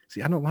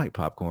 See, I don't like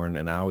popcorn,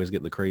 and I always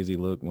get the crazy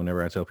look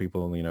whenever I tell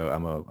people,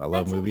 I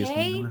love movies.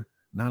 Okay.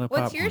 Not a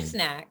What's popcorn. your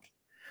snack?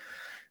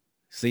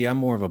 See, I'm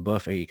more of a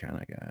buffet kind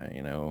of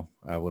guy.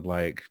 I would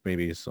like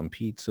maybe some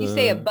pizza. You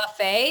say a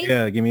buffet?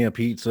 Yeah, give me a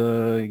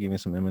pizza. Give me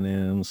some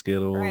M&M's,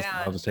 Skittles. Right,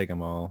 I'll just take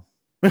them all.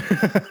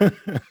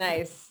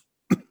 Nice.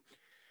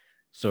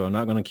 So I'm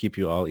not going to keep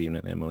you all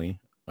evening, Emily.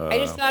 I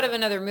just thought of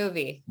another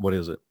movie. What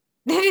is it?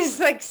 It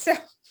is like so,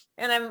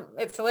 and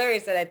it's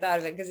hilarious that I thought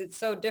of it because it's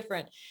so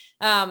different.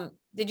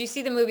 Did you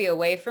see the movie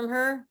Away from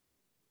Her?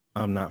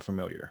 I'm not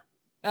familiar.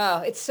 Oh,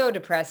 it's so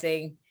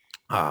depressing.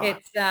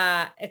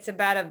 It's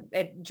about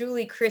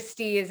Julie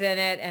Christie is in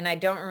it, and I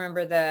don't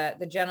remember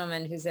the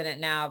gentleman who's in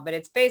it now, but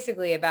it's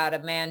basically about a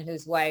man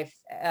whose wife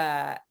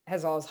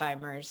has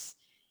Alzheimer's,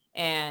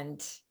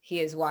 and he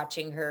is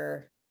watching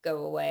her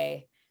go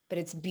away, but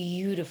it's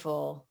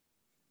beautiful.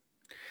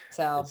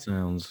 So It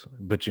sounds,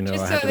 but I just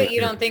so have to that be you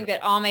don't careful. think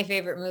that all my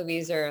favorite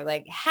movies are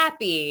like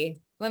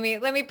happy. Let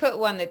me put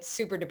one that's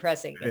super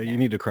depressing. Yeah, in you there.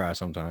 need to cry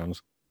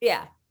sometimes.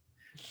 Yeah.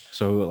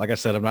 So like I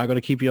said, I'm not going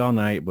to keep you all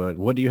night, but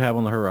what do you have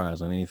on the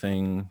horizon?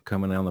 Anything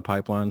coming down the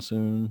pipeline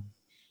soon?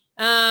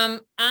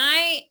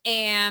 I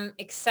am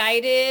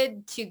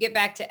excited to get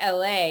back to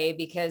LA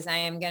because I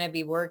am going to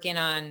be working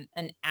on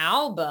an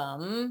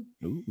album,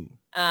 Ooh.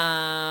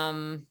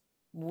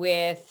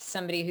 with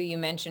somebody who you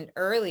mentioned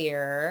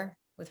earlier,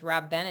 with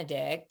Rob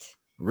Benedict.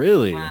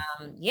 Really?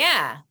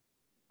 Yeah.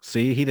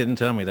 See, he didn't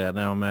tell me that.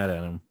 Now I'm mad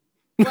at him.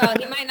 Well,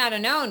 he might not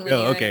have known. When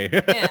Oh, you okay.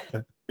 Yeah.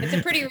 It's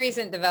a pretty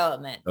recent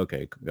development.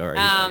 Okay. All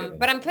right.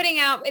 But I'm putting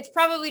out, it's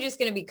probably just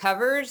going to be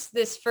covers,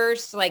 this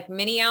first like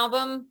mini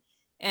album.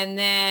 And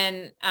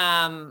then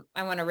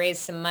I want to raise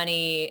some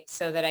money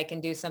so that I can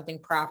do something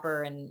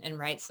proper and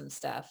write some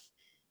stuff.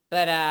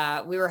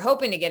 But we were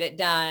hoping to get it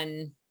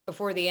done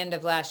before the end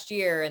of last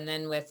year. And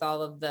then with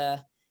all of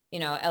the,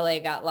 LA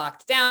got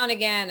locked down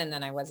again. And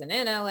then I wasn't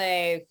in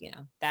LA,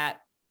 that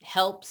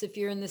helps if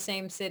you're in the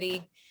same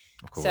city.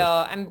 Of course. So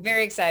I'm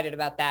very excited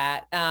about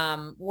that.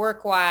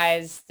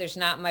 Work-wise, there's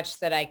not much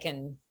that I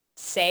can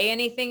say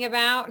anything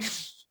about.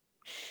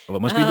 Well,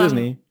 it must be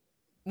Disney.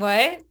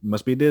 What? It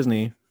must be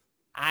Disney.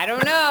 I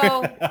don't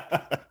know.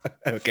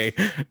 Okay.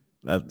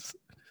 That's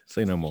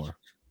say no more.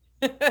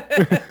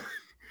 Well,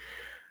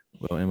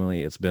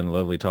 Emily, it's been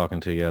lovely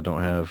talking to you. I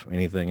don't have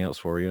anything else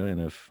for you.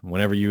 And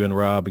whenever you and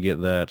Rob get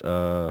that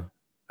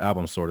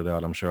album sorted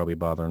out, I'm sure I'll be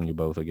bothering you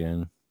both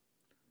again.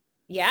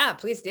 Yeah,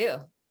 please do.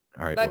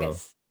 All right. Bug Well,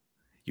 us.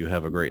 you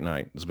have a great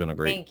night. It's been a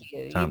great Thank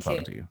you. time You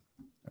talking too. to you.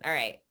 All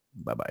right.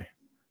 Bye-bye.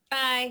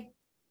 Bye.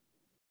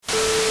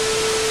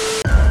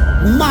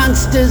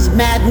 Monsters,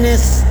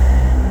 madness,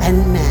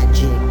 and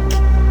magic.